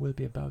final joke, will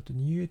be about the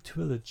new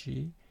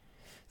trilogy.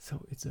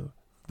 So it's a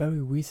very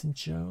recent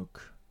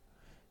joke.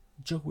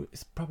 Joke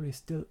is probably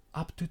still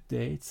up to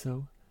date,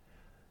 so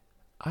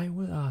I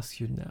will ask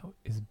you now,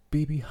 is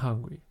Bibi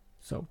hungry?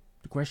 So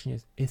the question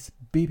is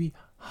Bibi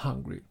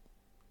hungry?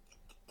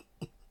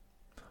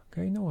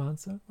 Okay, no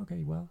answer.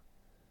 Okay, well,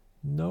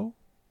 no.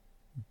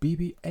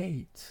 Bibi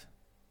ate.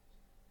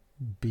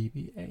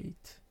 Bibi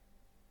ate.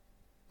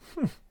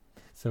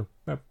 So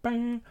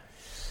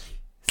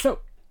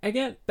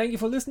again, thank you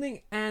for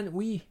listening, and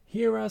we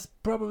hear us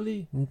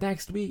probably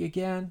next week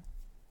again.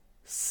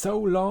 So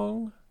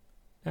long.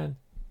 And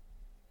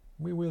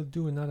we will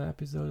do another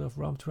episode of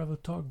Rum Travel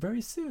Talk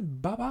very soon.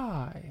 Bye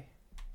bye.